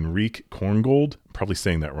and Enrique Korngold. I'm probably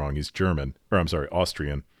saying that wrong. He's German, or I'm sorry,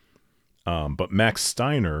 Austrian. But Max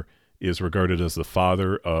Steiner is regarded as the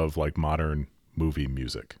father of like modern movie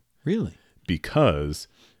music. Really? Because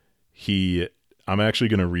I'm actually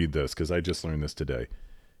going to read this because I just learned this today.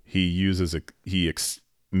 He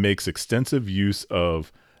makes extensive use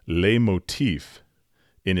of leitmotif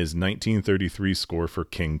in his 1933 score for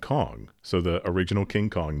King Kong. So the original King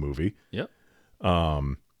Kong movie. Yep.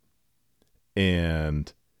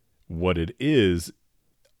 And what it is,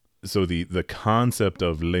 so the concept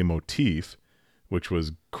of leitmotif, which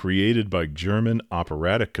was created by German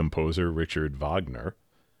operatic composer Richard Wagner.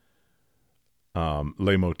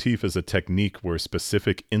 Leitmotif is a technique where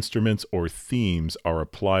specific instruments or themes are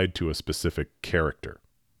applied to a specific character.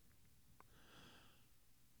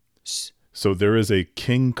 So there is a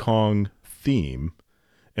King Kong theme,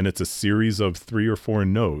 and it's a series of 3 or 4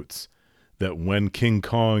 notes that when King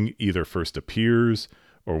Kong either first appears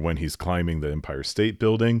or when he's climbing the Empire State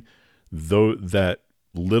Building, though that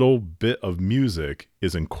little bit of music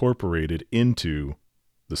is incorporated into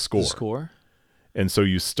the score. The score? And so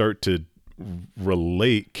you start to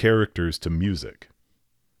relate characters to music.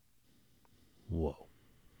 Whoa.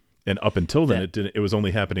 And up until then, it was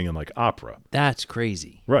only happening in like opera. That's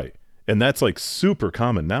crazy. Right. And that's like super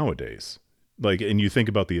common nowadays. Like, and you think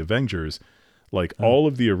about the Avengers, like all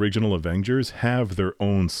of the original Avengers have their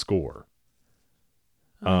own score.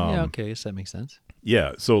 Yeah, okay, I guess that makes sense.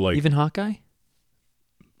 Yeah. So like, Even Hawkeye?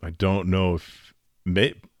 I don't know if,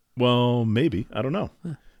 maybe. I don't know.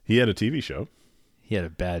 Huh. He had a TV show. He had a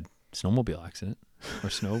bad snowmobile accident or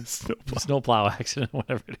snowplow accident,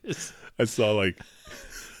 whatever it is. I saw like,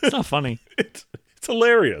 It's not funny. it's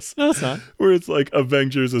hilarious. No, it's not. Where it's like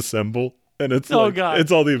Avengers Assemble, and it's God.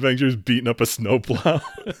 it's all the Avengers beating up a snowplow.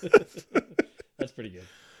 That's pretty good.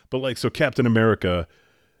 But like, so Captain America,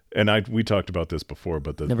 and we talked about this before,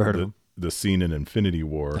 but Never heard of him. The scene in Infinity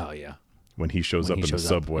War, Oh yeah, when he shows When up he in the shows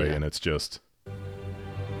up, subway, yeah. and it's just.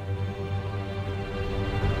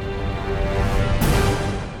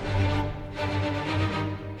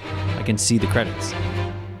 I can see the credits.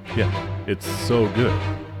 Yeah, it's so good.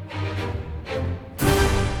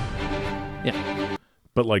 Yeah,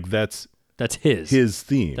 But like that's his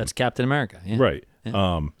theme. That's Captain America. Yeah. Right.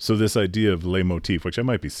 Yeah. So this idea of leitmotif, which I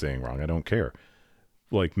might be saying wrong, I don't care.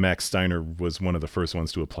 Like Max Steiner was one of the first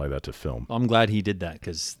ones to apply that to film. I'm glad he did that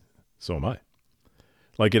because So am I.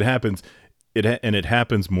 Like it happens, and it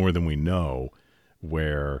happens more than we know.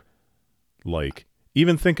 Where, like,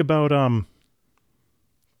 even think about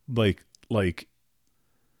like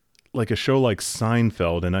a show like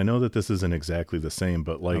Seinfeld, and I know that this isn't exactly the same,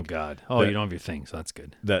 but like, oh god, you don't have your thing, so that's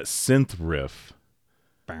good. that synth riff,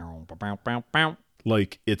 Bow, bow, bow, bow.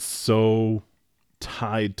 like it's so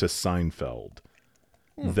tied to Seinfeld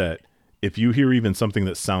that if you hear even something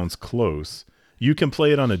that sounds close, you can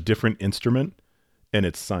play it on a different instrument and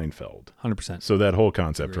it's Seinfeld. 100%. So that whole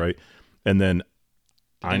concept, right? And then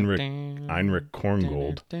Heinrich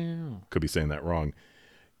Korngold, could be saying that wrong.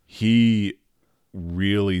 He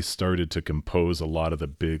really started to compose a lot of the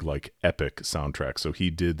big like epic soundtracks. So he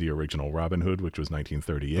did the original Robin Hood, which was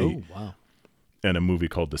 1938. Oh wow. And a movie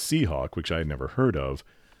called The Seahawk, which I had never heard of.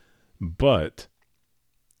 But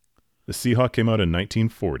The Seahawk came out in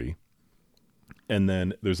 1940. And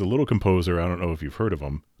then there's a little composer, I don't know if you've heard of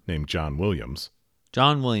him, named John Williams.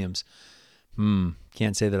 John Williams.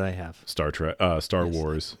 Can't say that I have. Star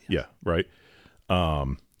Wars. Yes. Yeah, right.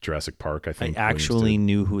 Jurassic Park, I think. I actually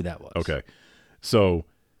knew who that was. Okay. So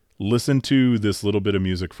listen to this little bit of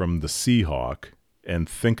music from The Seahawk and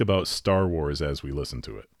think about Star Wars as we listen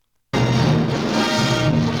to it.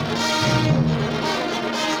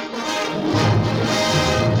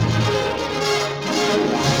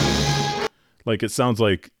 Like it sounds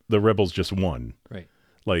like the rebels just won. Right.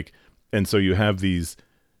 Like, and so you have these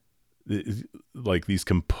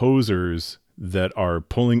composers that are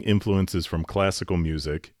pulling influences from classical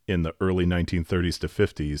music in the early 1930s to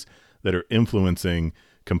 50s that are influencing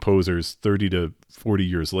composers 30 to 40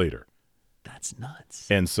 years later. That's nuts.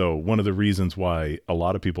 And so one of the reasons why a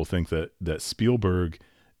lot of people think that Spielberg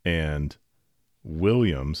and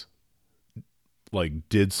Williams like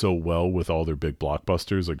did so well with all their big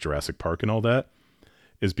blockbusters like Jurassic Park and all that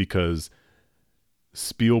is because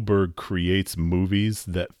Spielberg creates movies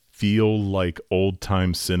that feel like old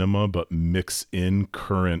time cinema but mix in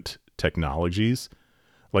current technologies.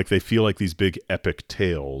 Like they feel like these big epic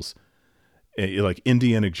tales. Like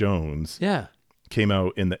Indiana Jones Yeah. came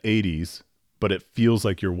out in the 80s, but it feels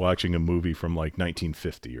like you're watching a movie from like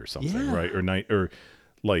 1950 or something, Yeah. right? Or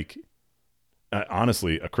like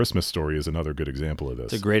honestly, A Christmas Story is another good example of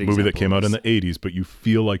this. It's a great movie that example came of out in this. the 80s, but you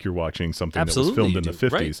feel like you're watching something Absolutely, that was filmed you in the do.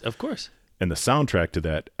 50s. Right, of course. And the soundtrack to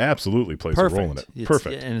that absolutely plays a role in it.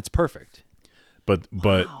 Perfect. And it's perfect. But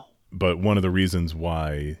Wow. but one of the reasons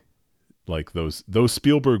why like those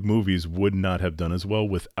Spielberg movies would not have done as well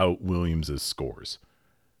without Williams's scores.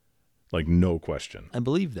 Like no question. I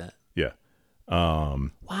believe that. Yeah.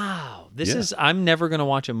 Wow. This Yeah. is I'm never going to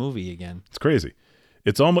watch a movie again. It's crazy.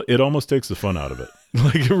 It almost takes the fun out of it.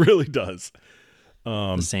 Like it really does.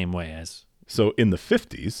 The same way as So in the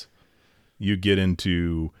 50s, you get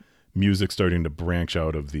into music starting to branch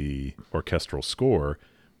out of the orchestral score.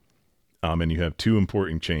 And you have two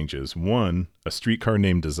important changes. One, A Streetcar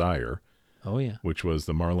Named Desire, Oh yeah. which was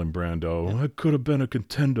the Marlon Brando, I could have been a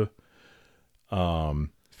contender,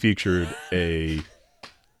 featured a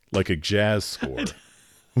jazz score.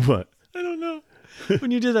 What? I don't know.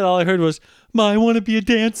 When you did that all I heard was, "I want to be a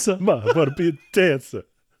dancer." Ma, I want to be a dancer.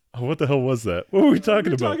 Oh, what the hell was that? What were we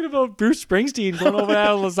talking about? Talking about Bruce Springsteen going over to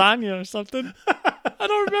have lasagna or something. I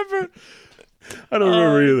don't remember. I don't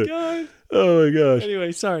remember either. God. Oh my gosh.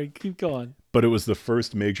 Anyway, sorry. Keep going. But it was the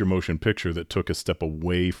first major motion picture that took a step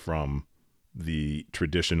away from the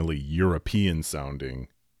traditionally European sounding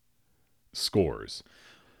scores,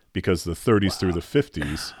 because the 30s through the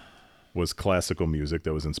 50s was classical music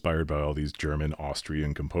that was inspired by all these German,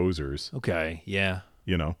 Austrian composers, Okay. Yeah.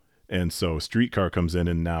 you know? And so Streetcar comes in,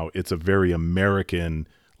 and now it's a very American,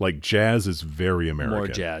 like jazz is very American. More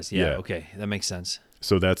jazz. Yeah. Okay. That makes sense.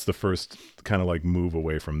 So that's the first kind of like move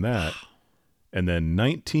away from that. And then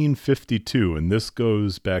 1952, and this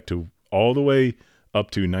goes back to all the way up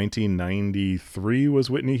to 1993 was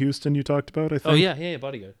Whitney Houston you talked about, I think. Oh yeah. Yeah.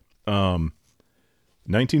 Bodyguard.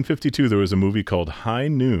 1952, there was a movie called High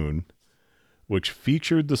Noon, which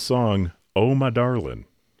featured the song "Oh My Darling."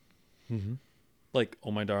 Like,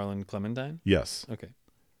 "Oh My Darling Clementine." Yes. Okay.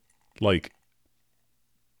 Like,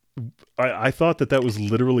 I thought that was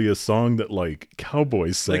literally a song that like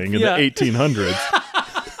cowboys sang in yeah. the 1800s.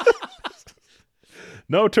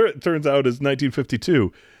 No, turns out it's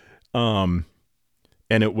 1952. And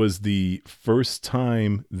it was the first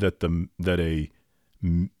time that a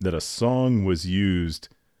song was used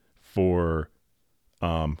for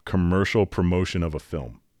commercial promotion of a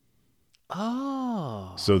film.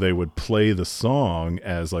 Oh. So they would play the song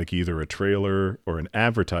as like either a trailer or an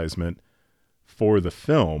advertisement for the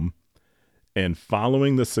film. And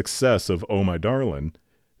following the success of "Oh My Darling,"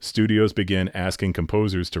 studios began asking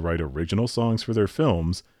composers to write original songs for their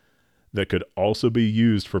films that could also be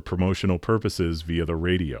used for promotional purposes via the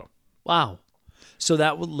radio. Wow. So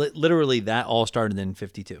that would literally that all started in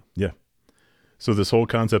 52. Yeah. So this whole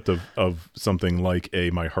concept of something like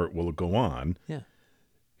 "My Heart Will Go On" Yeah.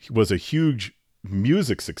 was a huge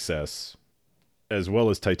music success, as well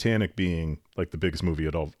as Titanic being like the biggest movie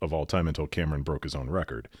of all time until Cameron broke his own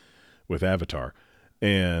record with Avatar.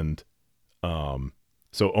 And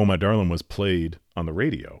so "Oh My Darling" was played on the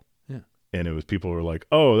radio. Yeah. And it was, people were like,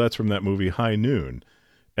 "Oh, that's from that movie High Noon."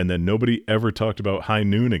 And then nobody ever talked about High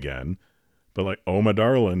Noon again, but like "Oh My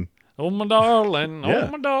Darling." Oh my darling. Yeah.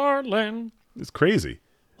 Oh my darling. It's crazy.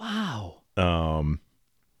 Wow.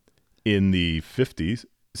 In the 50s,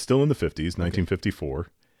 still in the 50s, 1954,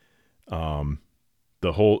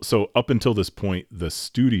 so up until this point, the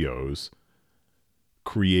studios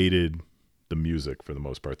created the music for the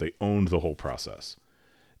most part. They owned the whole process.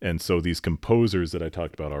 And so these composers that I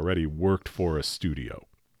talked about already worked for a studio.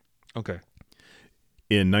 Okay.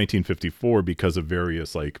 In 1954, because of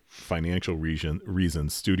various like financial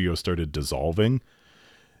reasons, studios started dissolving.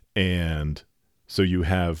 And so you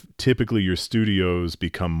have typically your studios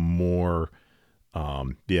become more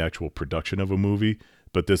the actual production of a movie.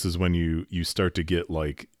 But this is when you start to get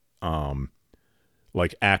like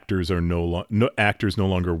actors are actors no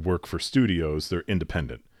longer work for studios. They're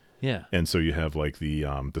independent. Yeah. And so you have like the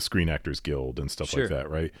Screen Actors Guild and stuff Sure. like that,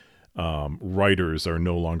 right? Writers are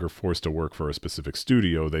no longer forced to work for a specific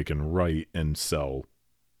studio. They can write and sell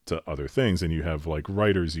to other things. And you have like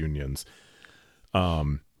writers unions.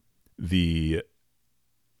 The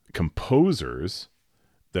composers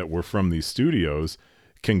that were from these studios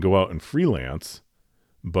can go out and freelance,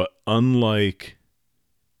 but unlike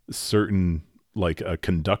certain, like a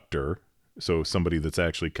conductor, so somebody that's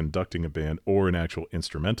actually conducting a band or an actual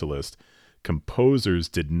instrumentalist, composers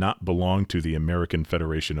did not belong to the American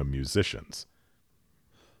Federation of Musicians.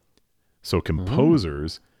 So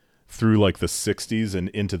composers through like the 60s and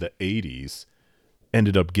into the 80s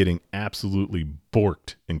ended up getting absolutely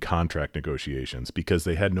borked in contract negotiations because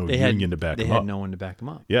they had no union to back them up. They had no one to back them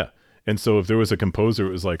up. Yeah. And so if there was a composer,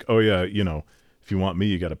 it was like, oh yeah, if you want me,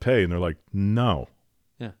 you got to pay. And they're like, no,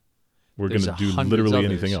 Yeah. we're going to do hundreds literally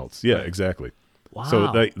others. anything else. Yeah, Right. exactly. Wow.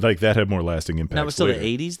 So that had more lasting impact. And that was till later.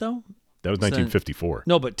 the 80s, though? That was So then- 1954.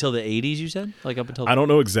 No, but till the 80s, you said? Like up until... I don't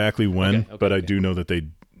know exactly when, Okay, but I okay. do know that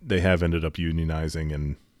they have ended up unionizing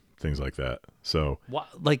and things like that. So Why?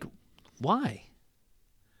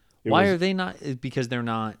 It Why was- are they not? Because they're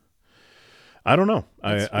not... I don't know.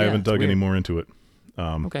 I It's haven't dug any weird. more into it.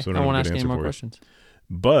 Okay, So I don't won't have a ask good any answer more for you. questions.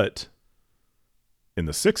 But in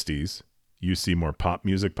the 60s, you see more pop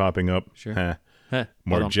music popping up. Sure. More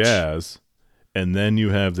Ba-dum. jazz. And then you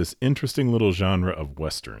have this interesting little genre of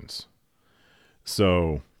westerns.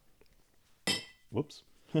 So, whoops.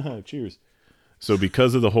 Cheers. So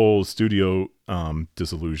because of the whole studio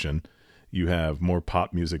disillusion, you have more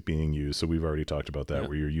pop music being used. So we've already talked about that, Yeah.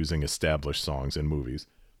 where you're using established songs in movies.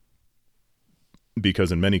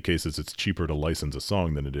 Because in many cases, it's cheaper to license a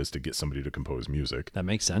song than it is to get somebody to compose music. That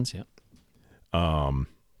makes sense, yeah.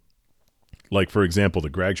 Like, for example, The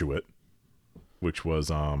Graduate, which was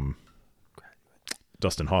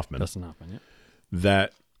Dustin Hoffman. Dustin Hoffman, yeah.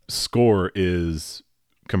 That score is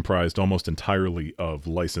comprised almost entirely of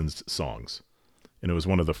licensed songs. And it was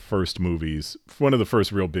one of the first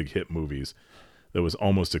real big hit movies that was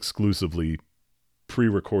almost exclusively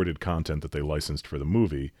pre-recorded content that they licensed for the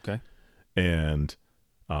movie. Okay. And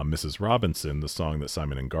Mrs. Robinson, the song that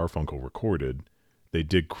Simon and Garfunkel recorded, they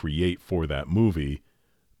did create for that movie,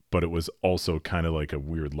 but it was also kind of like a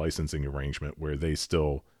weird licensing arrangement where they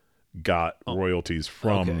still got royalties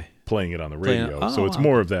from playing it on the radio. So it's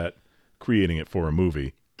more of that creating it for a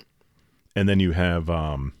movie. And then you have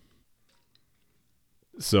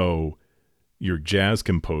so your jazz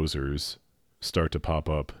composers start to pop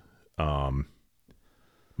up,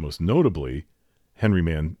 most notably Henry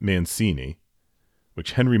Mancini,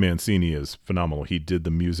 which Henry Mancini is phenomenal. He did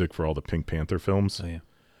the music for all the Pink Panther films. Oh,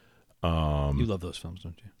 yeah. You love those films,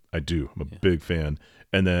 don't you? I do. I'm a big fan.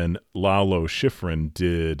 And then Lalo Schifrin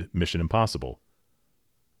did Mission Impossible.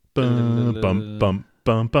 Bum, bum, bum,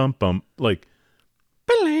 bum, bum, bum. Like,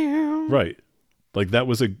 right. Like that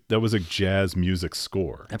was a jazz music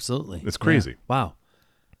score. Absolutely. It's crazy. Yeah.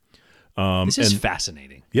 Wow. This is and-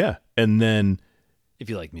 fascinating Yeah. And then if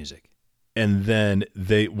you like music.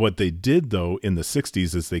 what they did though in the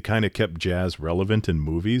 60s is they kind of kept jazz relevant in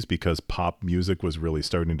movies because pop music was really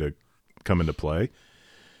starting to come into play.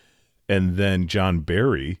 And then John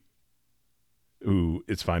Barry, who,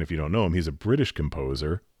 it's fine if you don't know him, he's a British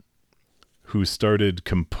composer who started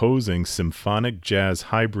composing symphonic jazz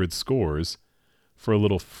hybrid scores for a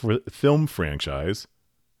little film franchise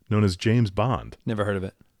known as James Bond. Never heard of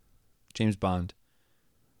it. James Bond.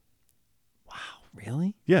 Wow,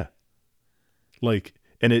 really? Yeah. Like,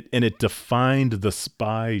 and it defined the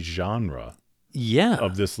spy genre Yeah.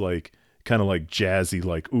 of this, like, kind of like jazzy,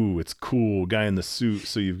 like, ooh, it's cool, guy in the suit.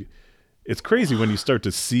 So it's crazy when you start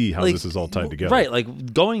to see how Like, this is all tied together. Right,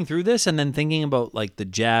 like going through this and then thinking about like the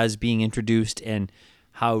jazz being introduced and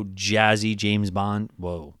how jazzy James Bond.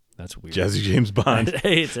 Whoa, that's weird. Jazzy James Bond.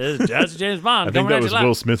 Hey, it says jazzy James Bond. I think coming that at was your lap.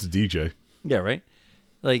 Will Smith's DJ. Yeah, right.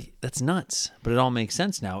 Like that's nuts, but it all makes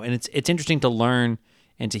sense now, and it's interesting to learn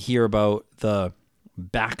and to hear about the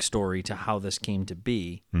backstory to how this came to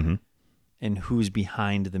be and who's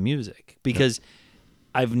behind the music. Because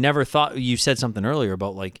I've never thought. You said something earlier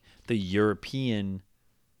about like the European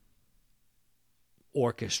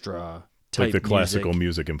orchestra type, Like the classical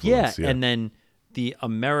music Yeah, influence. and then the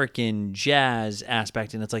American jazz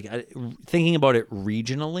aspect, and it's like thinking about it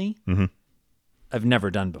regionally. I've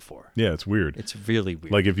never done before. Yeah, it's weird. It's really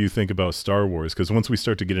weird. Like if you think about Star Wars, because once we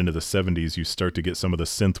start to get into the 70s, you start to get some of the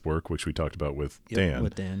synth work, which we talked about with Dan.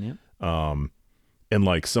 With Dan, yeah. And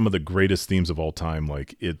like some of the greatest themes of all time,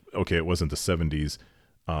 like it wasn't the 70s,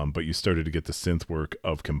 but you started to get the synth work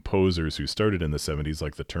of composers who started in the 70s,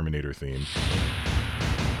 like the Terminator theme,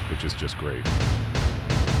 which is just great.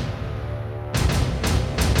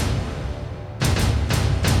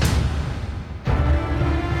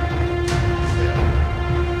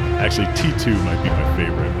 Actually, T2 might be my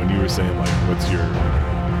favorite. When you were saying, like, what's your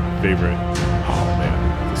favorite? Oh,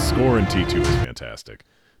 man. The score in T2 is fantastic.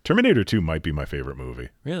 Terminator 2 might be my favorite movie.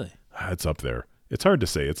 Really? It's up there. It's hard to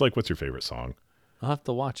say. It's like, what's your favorite song? I'll have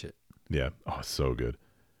to watch it. Yeah. Oh, it's so good.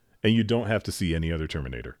 And you don't have to see any other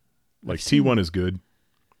Terminator. Like, I've seen- T1 is good.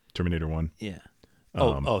 Terminator 1. Yeah.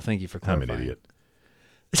 Thank you for I'm clarifying. an idiot.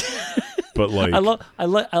 But, like...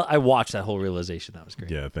 I watched that whole realization. That was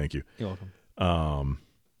great. Yeah, thank you. You're welcome.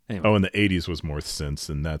 Anyway. Oh, in the 80s was more synths,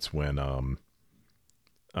 and that's when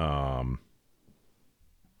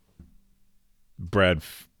Brad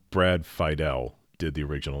Fidel did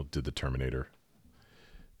the Terminator.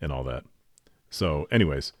 and all that. So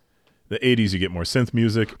anyways, the 80s you get more synth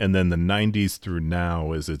music, and then the 90s through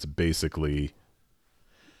now it's basically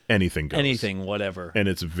anything goes. Anything, whatever. And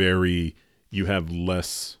it's you have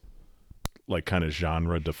less like kind of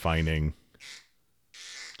genre defining.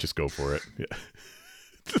 Just go for it. Yeah.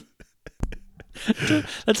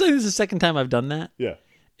 That's like this is the second time I've done that. Yeah.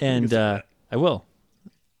 And I will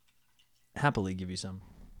happily give you some.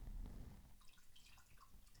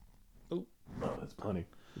 Oh, that's plenty.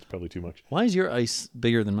 It's probably too much. Why is your ice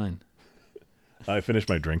bigger than mine? I finished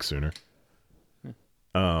my drink sooner.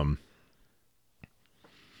 Went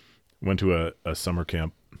to a summer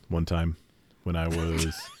camp one time when I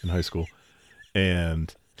was in high school,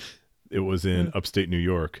 and it was in upstate New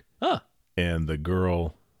York. Ah. And the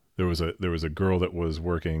girl, there was a girl that was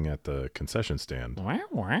working at the concession stand.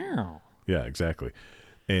 Wow. Yeah, exactly.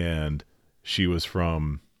 And she was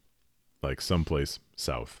from like someplace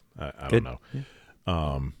south. I don't know. Yeah.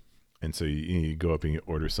 And so you go up and you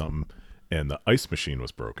order something, and the ice machine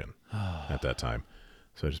was broken at that time.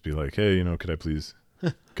 So I'd just be like, hey, could I please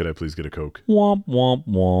get a Coke? Womp, womp,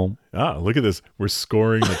 womp. Ah, look at this. We're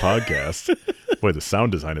scoring the podcast. Boy, the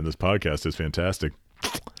sound design in this podcast is fantastic.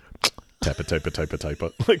 Tap it.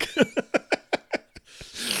 Like,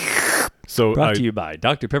 so Brought to you by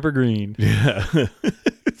Dr. Pepper Green. Yeah.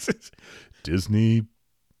 Disney,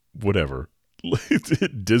 whatever.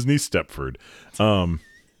 Disney Stepford.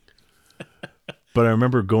 But I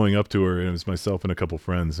remember going up to her, and it was myself and a couple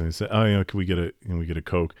friends, and I said, "Oh, can we get a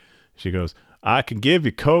Coke?" She goes, "I can give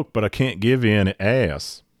you Coke, but I can't give you any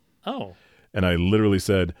ass." Oh. And I literally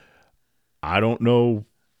said, "I don't know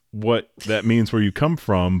what that means where you come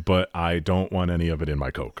from, but I don't want any of it in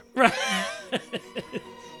my Coke." Right.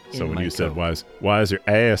 So when you said, why is your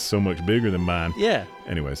ass so much bigger than mine? Yeah.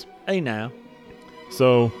 Anyways. Hey, now.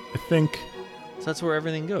 So I think. So that's where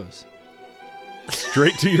everything goes.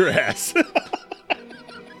 Straight to your ass.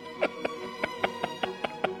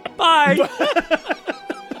 Bye.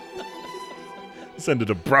 Send it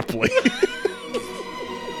abruptly.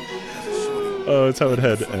 Oh, that's how it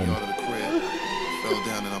had to end. Fell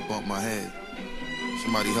down and I bumped my head.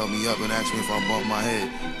 Somebody helped me up and asked me if I bumped my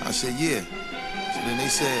head. I said, yeah. So then they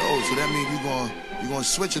said, oh, so that means you're going to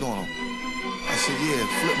switch it on them. I said, yeah,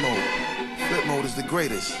 flip mode. Flip mode is the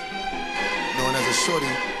greatest. And as a shorty,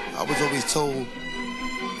 I was always told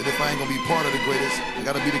that if I ain't going to be part of the greatest, I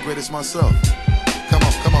got to be the greatest myself.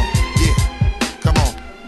 Come on.